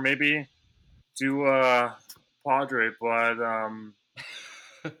Patriot or maybe do a Padre. But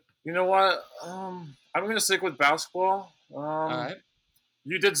you know what? I'm gonna stick with basketball. All right.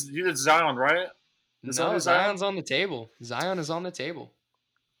 You did Zion, right? No, Zion's on the table. Zion is on the table.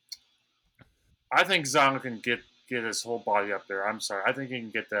 I think Zion can get his whole body up there. I'm sorry. I think he can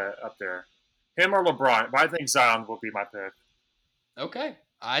get that up there. Him or LeBron. But I think Zion will be my pick. Okay.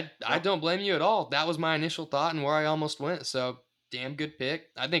 I don't blame you at all. That was my initial thought and where I almost went. So, damn good pick.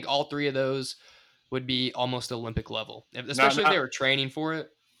 I think all three of those would be almost Olympic level, especially if they were training for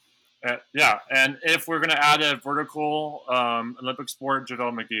it. Yeah, and if we're going to add a vertical Olympic sport,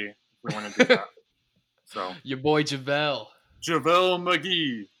 JaVale McGee, if we want to do that. So your boy JaVale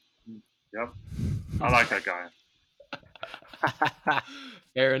McGee. Yep, I like that guy.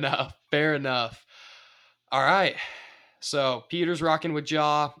 Fair enough. All right. So Peter's rocking with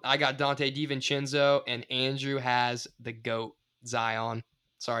Ja. I got Dante DiVincenzo, and Andrew has the GOAT Zion.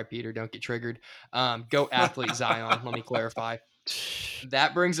 Sorry, Peter, don't get triggered. GOAT athlete Zion. Let me clarify.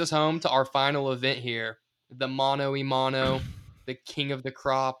 That brings us home to our final event here, the Mano y Mano, the king of the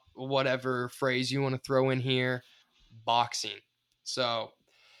crop, whatever phrase you want to throw in here, boxing. So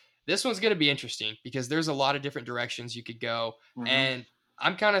this one's going to be interesting because there's a lot of different directions you could go. Mm-hmm. And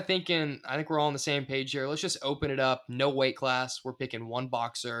I'm kind of thinking, I think we're all on the same page here. Let's just open it up. No weight class. We're picking one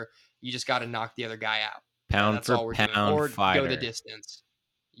boxer. You just got to knock the other guy out. Pound for pound or fighter. Go the distance.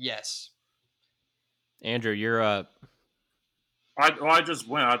 Yes. Andrew, you're up. I just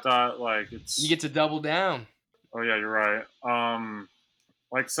went. I thought like it's. You get to double down. Oh yeah, you're right.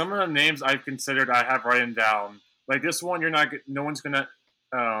 Like some of the names I've considered, I have written down. Like this one, no one's gonna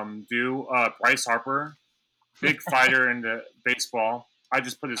do. Bryce Harper, big fighter in the baseball. I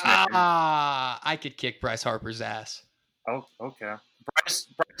just put his name. I could kick Bryce Harper's ass. Oh, okay. Bryce,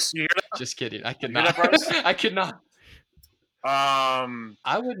 you hear that? Just kidding. I could not. I could not. I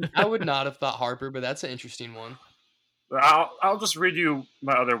would not have thought Harper, but that's an interesting one. I'll just read you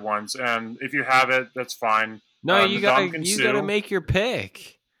my other ones, and if you have it, that's fine. No, you gotta make your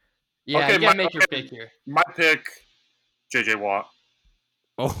pick. Yeah, okay, you gotta make your pick here. My pick, JJ Watt.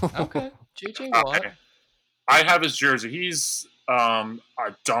 Oh, Okay, JJ Watt. I have his jersey. He's a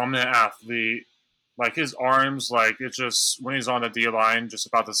dominant athlete. Like his arms, like it's just when he's on the D line, just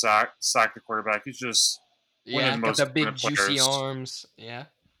about to sack the quarterback. He's just one of Yeah, the got the most big dominant juicy players. arms. Yeah.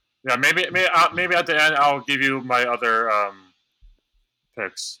 Yeah, maybe at the end I'll give you my other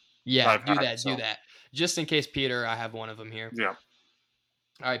picks. Yeah, That I've do had, that, do so. that. Just in case, Peter, I have one of them here. Yeah.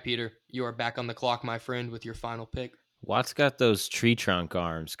 All right, Peter, you are back on the clock, my friend, with your final pick. Watt's got those tree trunk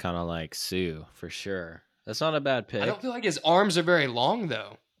arms, kind of like Sue, for sure. That's not a bad pick. I don't feel like his arms are very long,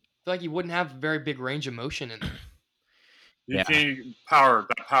 though. I feel like he wouldn't have very big range of motion in there. You can power,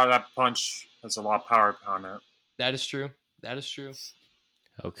 that punch has a lot of power behind it. That is true. That is true.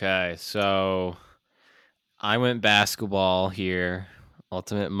 Okay, so I went basketball here.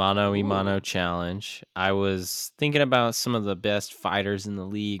 Ultimate Mano y Mano Challenge. I was thinking about some of the best fighters in the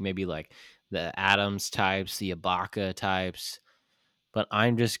league, maybe like the Adams types, the Ibaka types. But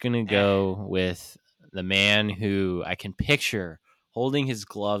I'm just going to go with the man who I can picture holding his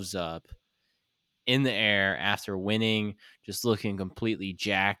gloves up in the air after winning, just looking completely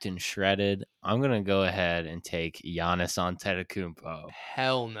jacked and shredded. I'm going to go ahead and take Giannis Antetokounmpo.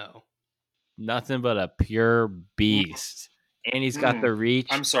 Hell no. Nothing but a pure beast. And he's got the reach.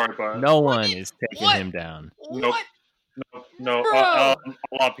 I'm sorry, but no one is taking him down. Nope. What? No. Bro. A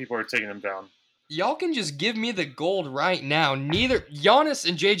lot of people are taking him down. Y'all can just give me the gold right now. Neither Giannis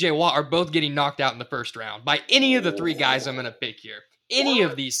and JJ Watt are both getting knocked out in the first round by any of the three guys I'm going to pick here. Any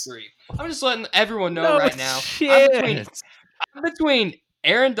of these three. I'm just letting everyone know right now. I'm between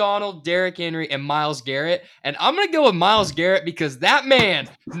Aaron Donald, Derrick Henry, and Myles Garrett. And I'm going to go with Myles Garrett because that man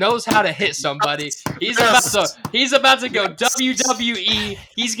knows how to hit somebody. He's about to go WWE.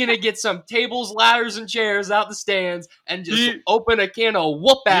 He's going to get some tables, ladders, and chairs out the stands and just open a can of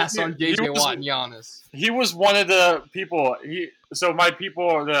whoop ass on JJ Watt and Giannis. He was one of the people. So my people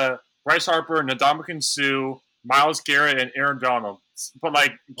are the Bryce Harper, Ndamukong Suh, Myles Garrett, and Aaron Donald. But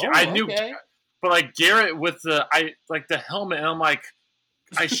like I knew, but like Garrett with the helmet, and I'm like,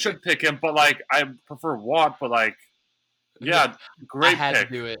 I should pick him, but like I prefer Watt. But like, yeah, great pick. I had to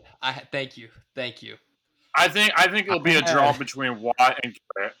do it. Thank you. I think it'll be a draw between Watt and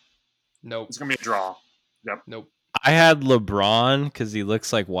Garrett. Nope, it's gonna be a draw. Yep. Nope. I had LeBron because he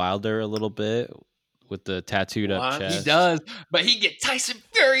looks like Wilder a little bit with the tattooed up chest. He does, but he get Tyson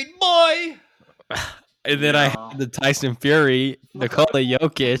Fury, boy. And then I had the Tyson Fury, Nikola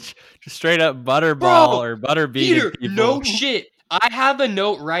Jokic, just straight up butterball or butterbeating people. No shit. I have a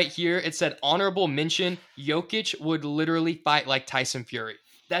note right here. It said honorable mention. Jokic would literally fight like Tyson Fury.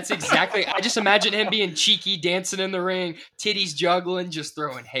 That's exactly. I just imagine him being cheeky, dancing in the ring, titties juggling, just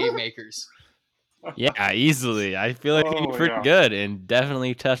throwing haymakers. Yeah, easily. I feel like he'd be pretty good and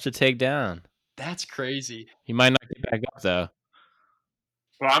definitely tough to take down. That's crazy. He might not get back up though.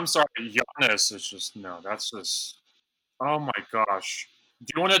 But I'm sorry, Giannis is just no. That's just. Oh my gosh.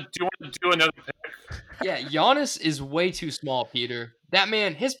 Do you want to do another pick? Yeah, Giannis is way too small, Peter. That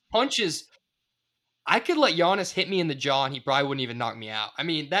man, his punches. I could let Giannis hit me in the jaw and he probably wouldn't even knock me out. I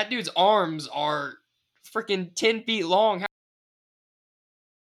mean, that dude's arms are freaking 10 feet long.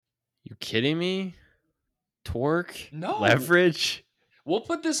 You kidding me? Torque? No. Leverage? We'll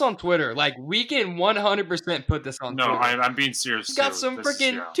put this on Twitter. Like, we can 100% put this on Twitter. No, I'm being serious. He's got some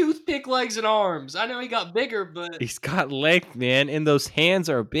freaking toothpick legs and arms. I know he got bigger, but... He's got length, man, and those hands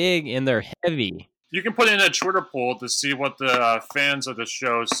are big and they're heavy. You can put in a Twitter poll to see what the fans of the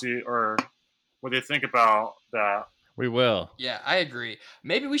show see or what they think about that. We will. Yeah, I agree.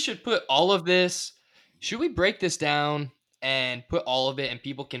 Maybe we should put all of this... Should we break this down and put all of it and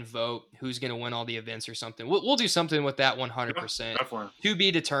people can vote who's going to win all the events or something? We'll do something with that 100%. Yeah, definitely. To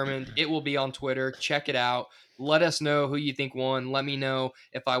be determined. It will be on Twitter. Check it out. Let us know who you think won. Let me know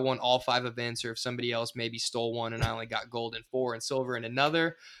if I won all 5 events or if somebody else maybe stole one and I only got gold in 4 and silver in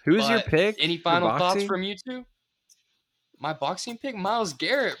another. Who's your pick? Any final thoughts from you two? My boxing pick? Myles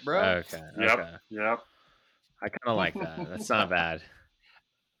Garrett, bro. Okay. Yep. I kind of like that. That's not bad.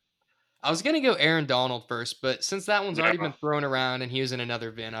 I was going to go Aaron Donald first, but since that one's already been thrown around and he was in another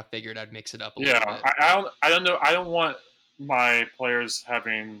event, I figured I'd mix it up a little bit. Yeah, I don't know. I don't want my players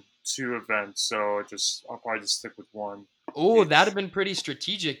having 2 events, so I'll probably just stick with 1. Oh, that'd have been pretty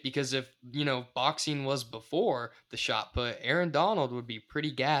strategic because if, boxing was before the shot put, Aaron Donald would be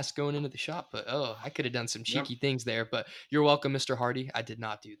pretty gassed going into the shot put. Oh, I could have done some cheeky things there, but you're welcome, Mr. Hardy. I did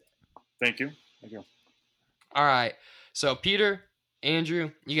not do that. Thank you. All right. So, Peter,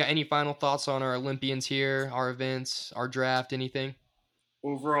 Andrew, you got any final thoughts on our Olympians here, our events, our draft, anything?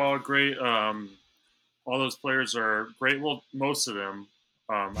 Overall, great. All those players are great. Well, most of them,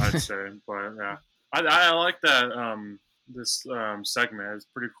 I'd say. But yeah, I like that segment. It's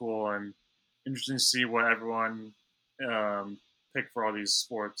pretty cool and interesting to see what everyone picked for all these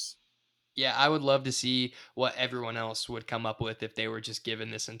sports. Yeah, I would love to see what everyone else would come up with if they were just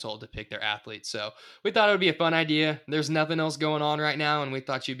given this and told to pick their athletes. So we thought it would be a fun idea. There's nothing else going on right now, and we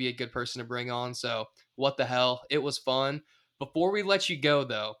thought you'd be a good person to bring on. So what the hell? It was fun. Before we let you go,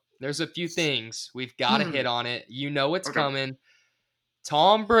 though, there's a few things we've got to hit on it. You know what's Okay. coming.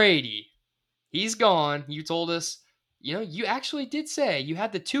 Tom Brady, he's gone. You told us, you actually did say you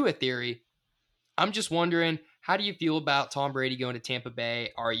had the Tua theory. I'm just wondering, how do you feel about Tom Brady going to Tampa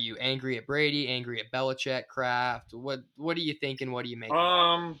Bay? Are you angry at Brady, angry at Belichick, Kraft? What are you thinking? What do you make of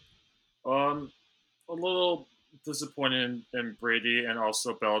all Um, a little disappointed in Brady and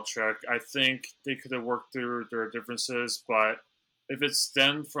also Belichick. I think they could have worked through their differences, but if it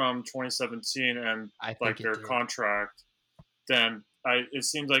stemmed from 2017 and I like think it their did. contract, then it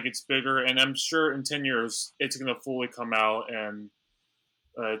seems like it's bigger. And I'm sure in 10 years it's going to fully come out and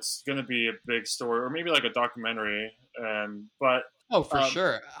it's going to be a big story or maybe like a documentary. But Oh, for um,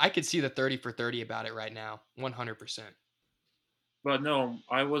 sure. I could see the 30 for 30 about it right now. 100%. But no,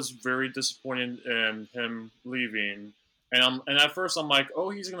 I was very disappointed in him leaving. And at first I'm like, oh,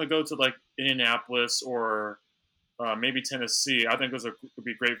 he's gonna go to like Indianapolis or maybe Tennessee. I think those would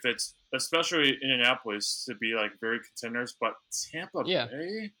be great fits, especially Indianapolis to be like very contenders. But Tampa Yeah.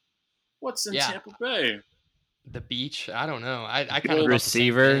 Bay, what's in Yeah. Tampa Bay? The beach. I don't know. I kind Good of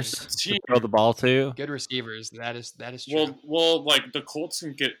receivers to throw the ball to. Good receivers. That is true. Well, like the Colts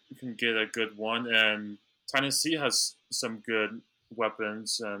can get a good one, and Tennessee has some good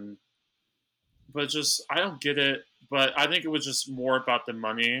weapons, but just I don't get it. But I think it was just more about the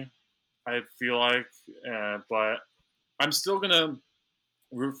money. I feel like, but I'm still gonna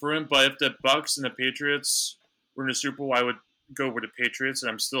root for him. But if the Bucks and the Patriots were in the Super Bowl, I would go with the Patriots,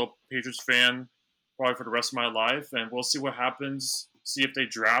 and I'm still a Patriots fan probably for the rest of my life. And we'll see what happens. See if they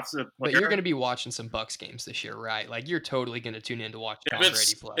draft a player. But you're going to be watching some Bucks games this year, right? Like you're totally going to tune in to watch Tom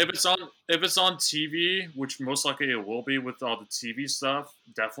Brady play. If it's on TV, which most likely it will be with all the TV stuff,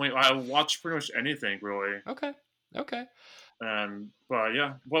 definitely I watch pretty much anything really. Okay. But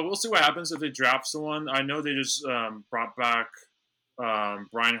yeah, well, we'll see what happens if they draft someone. I know they just brought back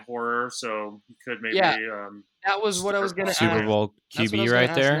Brian Hoyer, so he could maybe. Yeah, that was what I was going to ask. Super Bowl QB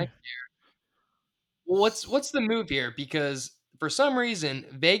right there. Well, what's the move here? Because for some reason,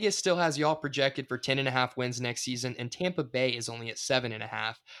 Vegas still has y'all projected for 10.5 wins next season, and Tampa Bay is only at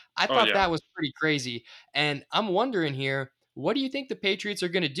 7.5. I thought that was pretty crazy. And I'm wondering here, what do you think the Patriots are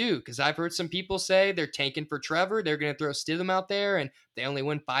going to do? Because I've heard some people say they're tanking for Trevor. They're going to throw Stidham out there, and they only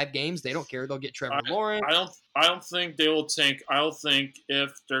win 5 games. They don't care. They'll get Trevor Lawrence. I don't think they will tank. I don't think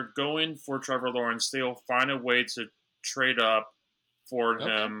if they're going for Trevor Lawrence, they will find a way to trade up for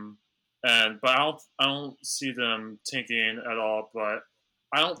him. But I don't see them tanking at all. But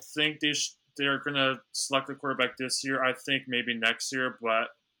I don't think they're gonna select a quarterback this year. I think maybe next year. But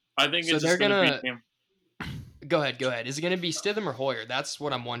I think it's just gonna be. Go ahead. Is it gonna be Stidham or Hoyer? That's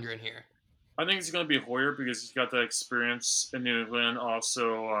what I'm wondering here. I think it's gonna be Hoyer because he's got the experience in New England.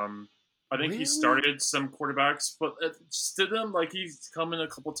 Also, I think he started some quarterbacks, but Stidham, like he's come in a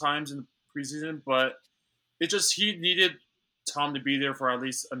couple times in the preseason, but he needed Tom to be there for at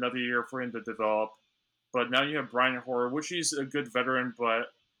least another year for him to develop. But now you have Brian Hoyer, which he's a good veteran, but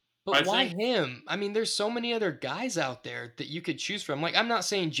why him? I mean, there's so many other guys out there that you could choose from. Like, I'm not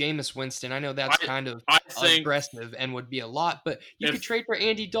saying Jameis Winston. I know that's kind of aggressive and would be a lot, but you could trade for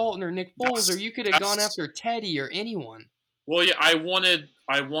Andy Dalton or Nick Foles, or you could have gone after Teddy or anyone. Well, yeah,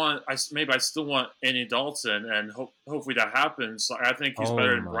 maybe I still want Andy Dalton, and hopefully that happens. I think he's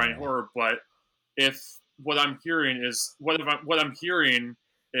better than Brian Hoyer, but what I'm hearing is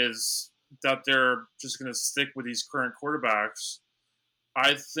that they're just going to stick with these current quarterbacks.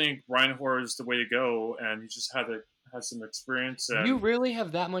 I think Brian Hoyer is the way to go, and he just has some experience. And you really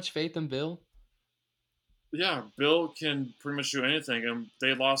have that much faith in Bill? Yeah, Bill can pretty much do anything, and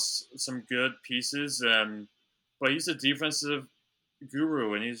they lost some good pieces, but he's a defensive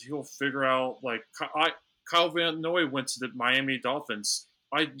guru, and he'll figure out. Like Kyle Van Noy went to the Miami Dolphins.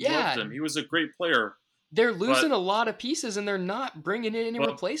 I loved him. He was a great player. They're losing a lot of pieces, and they're not bringing in any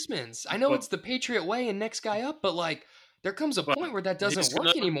replacements. I know it's the Patriot way and next guy up, but like there comes a point where that doesn't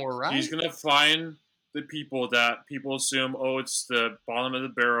work anymore, right? He's going to find the people that people assume, it's the bottom of the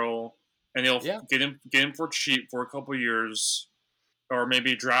barrel, and he'll get him for cheap for a couple years, or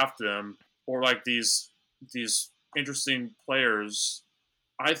maybe draft them, or like these interesting players.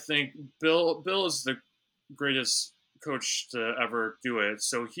 I think Bill is the greatest coach to ever do it.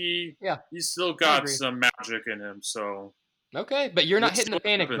 So he's still got some magic in him. So okay, but you're not hitting the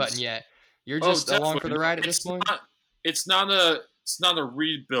panic button yet. You're just along for the ride at this point. it's not a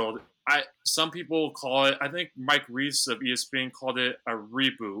rebuild. Some people call it. I think Mike Reese of ESPN called it a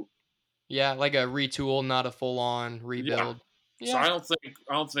reboot. Yeah, like a retool, not a full on Yeah. rebuild. So Yeah. I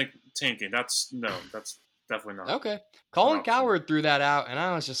don't think tanking. That's definitely not. Okay. Colin option. Cowherd threw that out, and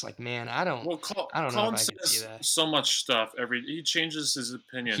I was just like, man, I don't Well, know Colin if I can see says that. so much stuff. He changes his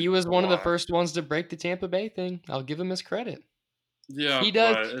opinion. He was a one of the lot. first ones to break the Tampa Bay thing. I'll give him his credit. Yeah, He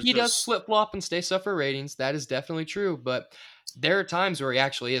does. but it's He does just flip flop and stay suffer ratings. That is definitely true. But there are times where he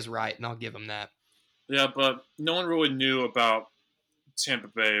actually is right, and I'll give him that. yeah, but no one really knew about Tampa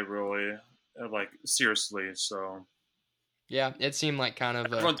Bay really, like seriously. So Yeah, it seemed like kind of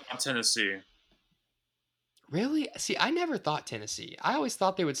everyone thought Tennessee. really. See, I never thought Tennessee. I always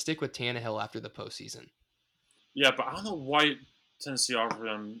thought they would stick with Tannehill after the postseason. Yeah, but I don't know why Tennessee offered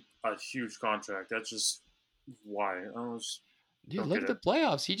him a huge contract. That's just why. Dude, Don't look get at the it.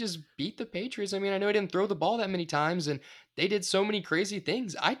 playoffs. He just beat the Patriots. I mean, I know he didn't throw the ball that many times, and they did so many crazy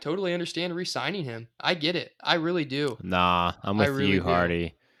things. I totally understand re-signing him. I get it. I really do. Nah, I'm I with really you, do.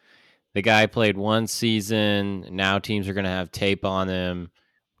 Hardy. The guy played one season. Now teams are going to have tape on him.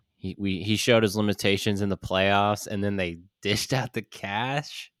 He showed his limitations in the playoffs, and then they dished out the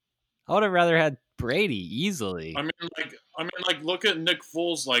cash. I would have rather had Brady easily. Look at Nick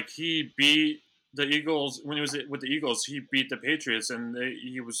Foles. Like he beat the Eagles when he was with the Eagles. He beat the Patriots, and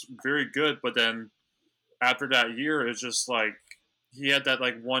he was very good. But then after that year, it's just like he had that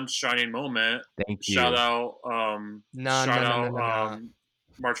like one shining moment. Thank Shout you. out, No, no, no, no, no, no.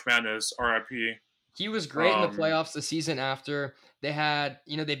 March Madness, RIP. He was great in the playoffs the season after. They had,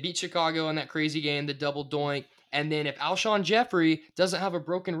 they beat Chicago in that crazy game, the double doink. And then if Alshon Jeffrey doesn't have a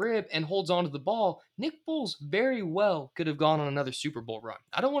broken rib and holds onto the ball, Nick Foles very well could have gone on another Super Bowl run.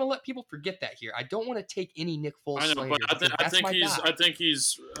 I don't want to let people forget that here. I don't want to take any Nick Foles I know, but slander because that's my guy. I think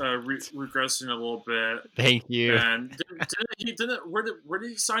he's regressing a little bit. Thank you. And where did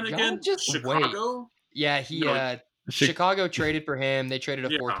he sign Y'all again? just Chicago. wait. Yeah, he No, Chicago traded for him. They traded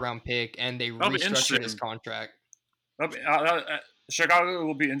a Yeah. fourth round pick and they That'll be restructured interesting. his contract. Chicago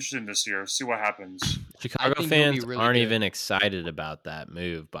will be interesting this year. See what happens. Chicago think he'll be fans really aren't good. even excited about that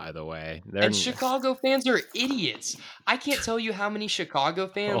move, by the way. And Chicago fans are idiots. I can't tell you how many Chicago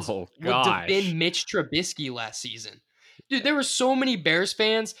fans Oh, would gosh. defend Mitch Trubisky last season. Dude, there were so many Bears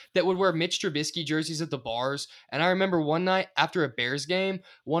fans that would wear Mitch Trubisky jerseys at the bars. And I remember one night after a Bears game,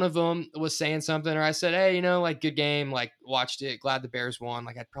 one of them was saying something, or I said, hey, like, good game, like, watched it, glad the Bears won.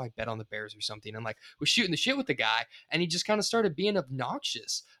 Like, I'd probably bet on the Bears or something. And, like, was shooting the shit with the guy. And he just kind of started being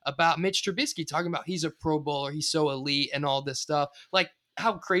obnoxious about Mitch Trubisky, talking about he's a Pro Bowler, he's so elite and all this stuff. Like,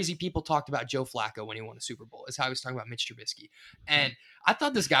 how crazy people talked about Joe Flacco when he won a Super Bowl is how he was talking about Mitch Trubisky. And I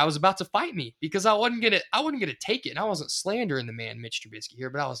thought this guy was about to fight me because I wasn't gonna take it. And I wasn't slandering the man Mitch Trubisky here,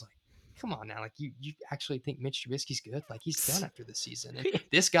 but I was like, come on now, like you actually think Mitch Trubisky's good? Like he's done after the season. And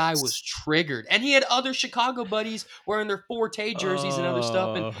this guy was triggered. And he had other Chicago buddies wearing their Forte jerseys and other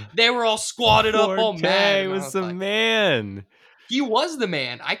stuff, and they were all squatted up all mad. Forte was the man. He was the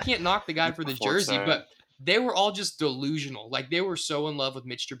man. I can't knock the guy for the Forte. jersey, but they were all just delusional. Like they were so in love with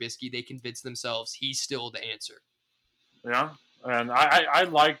Mitch Trubisky, they convinced themselves he's still the answer. Yeah, and I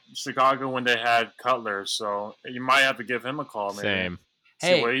liked Chicago when they had Cutler, so you might have to give him a call. Maybe. Same.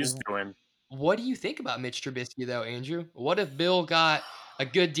 See what he's doing. What do you think about Mitch Trubisky, though, Andrew? What if Bill got a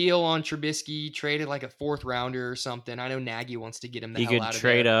good deal on Trubisky, traded like a fourth rounder or something? I know Nagy wants to get him the hell out of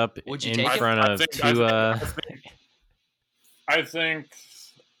there. He could trade up Would you in take front of Tua. I think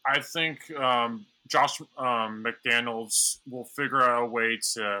Josh McDaniels will figure out a way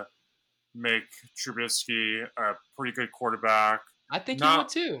to make Trubisky a pretty good quarterback. I think he would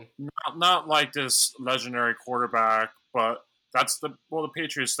too. Not like this legendary quarterback, but the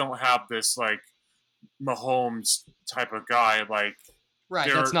Patriots don't have this like Mahomes type of guy. Like right,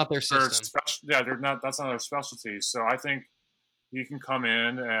 that's not their system. They're not. That's not their specialty. So I think he can come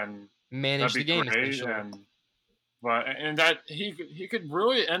in and manage the game. Great, and that he could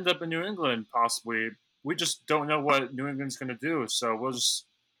really end up in New England possibly. We just don't know what New England's going to do. So we'll just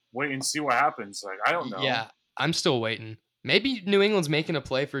wait and see what happens. Like I don't know. Yeah, I'm still waiting. Maybe New England's making a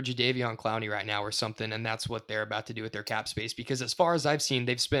play for Jadeveon Clowney right now or something, and that's what they're about to do with their cap space. Because as far as I've seen,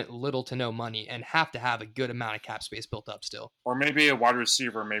 they've spent little to no money and have to have a good amount of cap space built up still. Or maybe a wide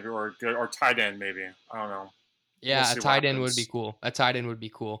receiver, maybe, or tight end, maybe. I don't know. Yeah, a tight end would be cool. A tight end would be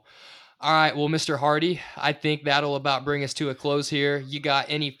cool. All right, well, Mr. Hardy, I think that'll about bring us to a close here. You got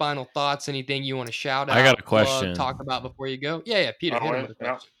any final thoughts? Anything you want to shout out? I got a question. Talk about before you go? Yeah, Peter, hit him with a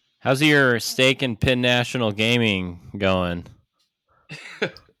question. How's your stake in Penn National Gaming going?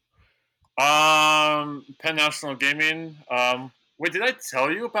 Penn National Gaming. Wait, did I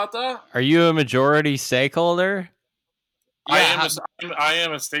tell you about that? Are you a majority stakeholder? Yeah, I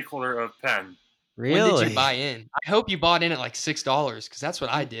am a stakeholder of Penn. when did you buy in? I hope you bought in at like $6 because that's what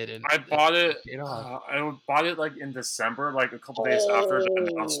I did. And I bought it. paid off. I bought it like in December, like a couple days after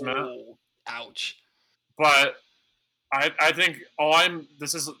the announcement. Oh, ouch. But I think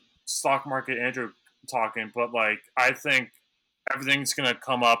this is stock market Andrew talking, but like I think everything's gonna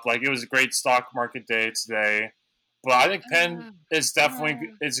come up. Like it was a great stock market day today, but I think Penn is definitely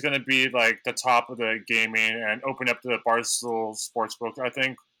is gonna be like the top of the gaming and open up to the Barstool Sportsbook. I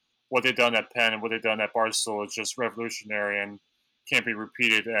think what they've done at Penn and what they've done at Barstool is just revolutionary and can't be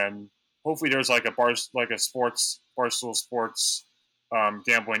repeated. And hopefully there's like a Barstool Sports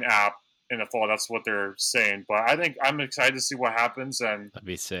gambling app in the fall. That's what they're saying. But I think I'm excited to see what happens, and That'd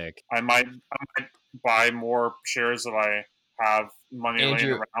be sick. I might buy more shares if I have money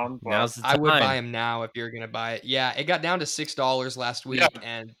Andrew, laying around. But Now's the I would buy time. them now if you're gonna buy it. Yeah, it got down to $6 last week, Yeah.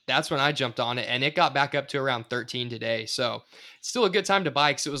 and that's when I jumped on it, and it got back up to around 13 today. So it's still a good time to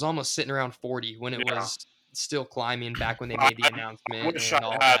buy because it was almost sitting around 40 when it was still climbing back when they made the announcement wish and I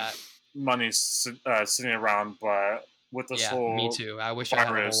all had that. money sitting around, but with this Yeah, whole me too. I wish I had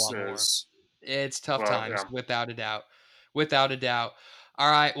a virus whole lot more. is It's tough Well, times, yeah. without a doubt. Without a doubt. All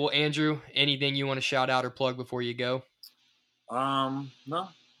right. Well, Andrew, anything you want to shout out or plug before you go? no,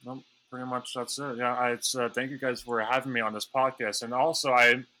 pretty much that's it. Yeah, it's thank you guys for having me on this podcast, and also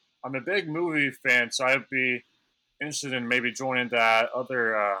I'm a big movie fan, so I'd be interested in maybe joining that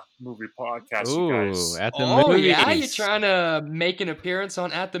other movie podcast. You guys, Ooh, at the Oh, movies. yeah? You trying to make an appearance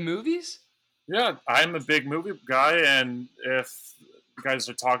on At the Movies? yeah, I'm a big movie guy, and if you guys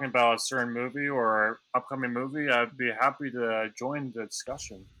are talking about a certain movie or upcoming movie, I'd be happy to join the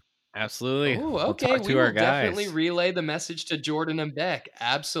discussion. Absolutely. Oh, We'll okay. talk We to our will definitely guys. relay the message to Jordan and Beck.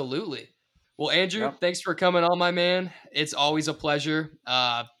 Absolutely. Well, Andrew, Yep. thanks for coming on, my man. It's always a pleasure.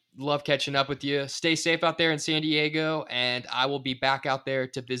 Love catching up with you. Stay safe out there in San Diego, and I will be back out there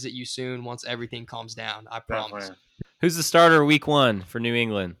to visit you soon once everything calms down. I promise. Definitely, Who's the starter week 1 for New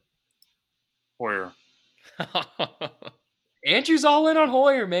England? Hoyer. Andrew's all in on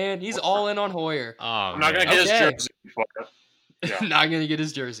Hoyer, man. He's all in on Hoyer. Oh, I'm not gonna man. get Okay. his jersey, but yeah. Not going to get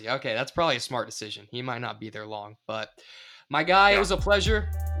his jersey. Okay, that's probably a smart decision. He might not be there long. But my guy, Yeah. it was a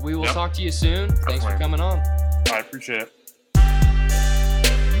pleasure. We will Yep. talk to you soon. Thanks for Definitely. coming on. I appreciate it.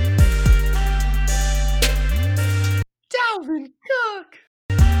 Dalvin Cook.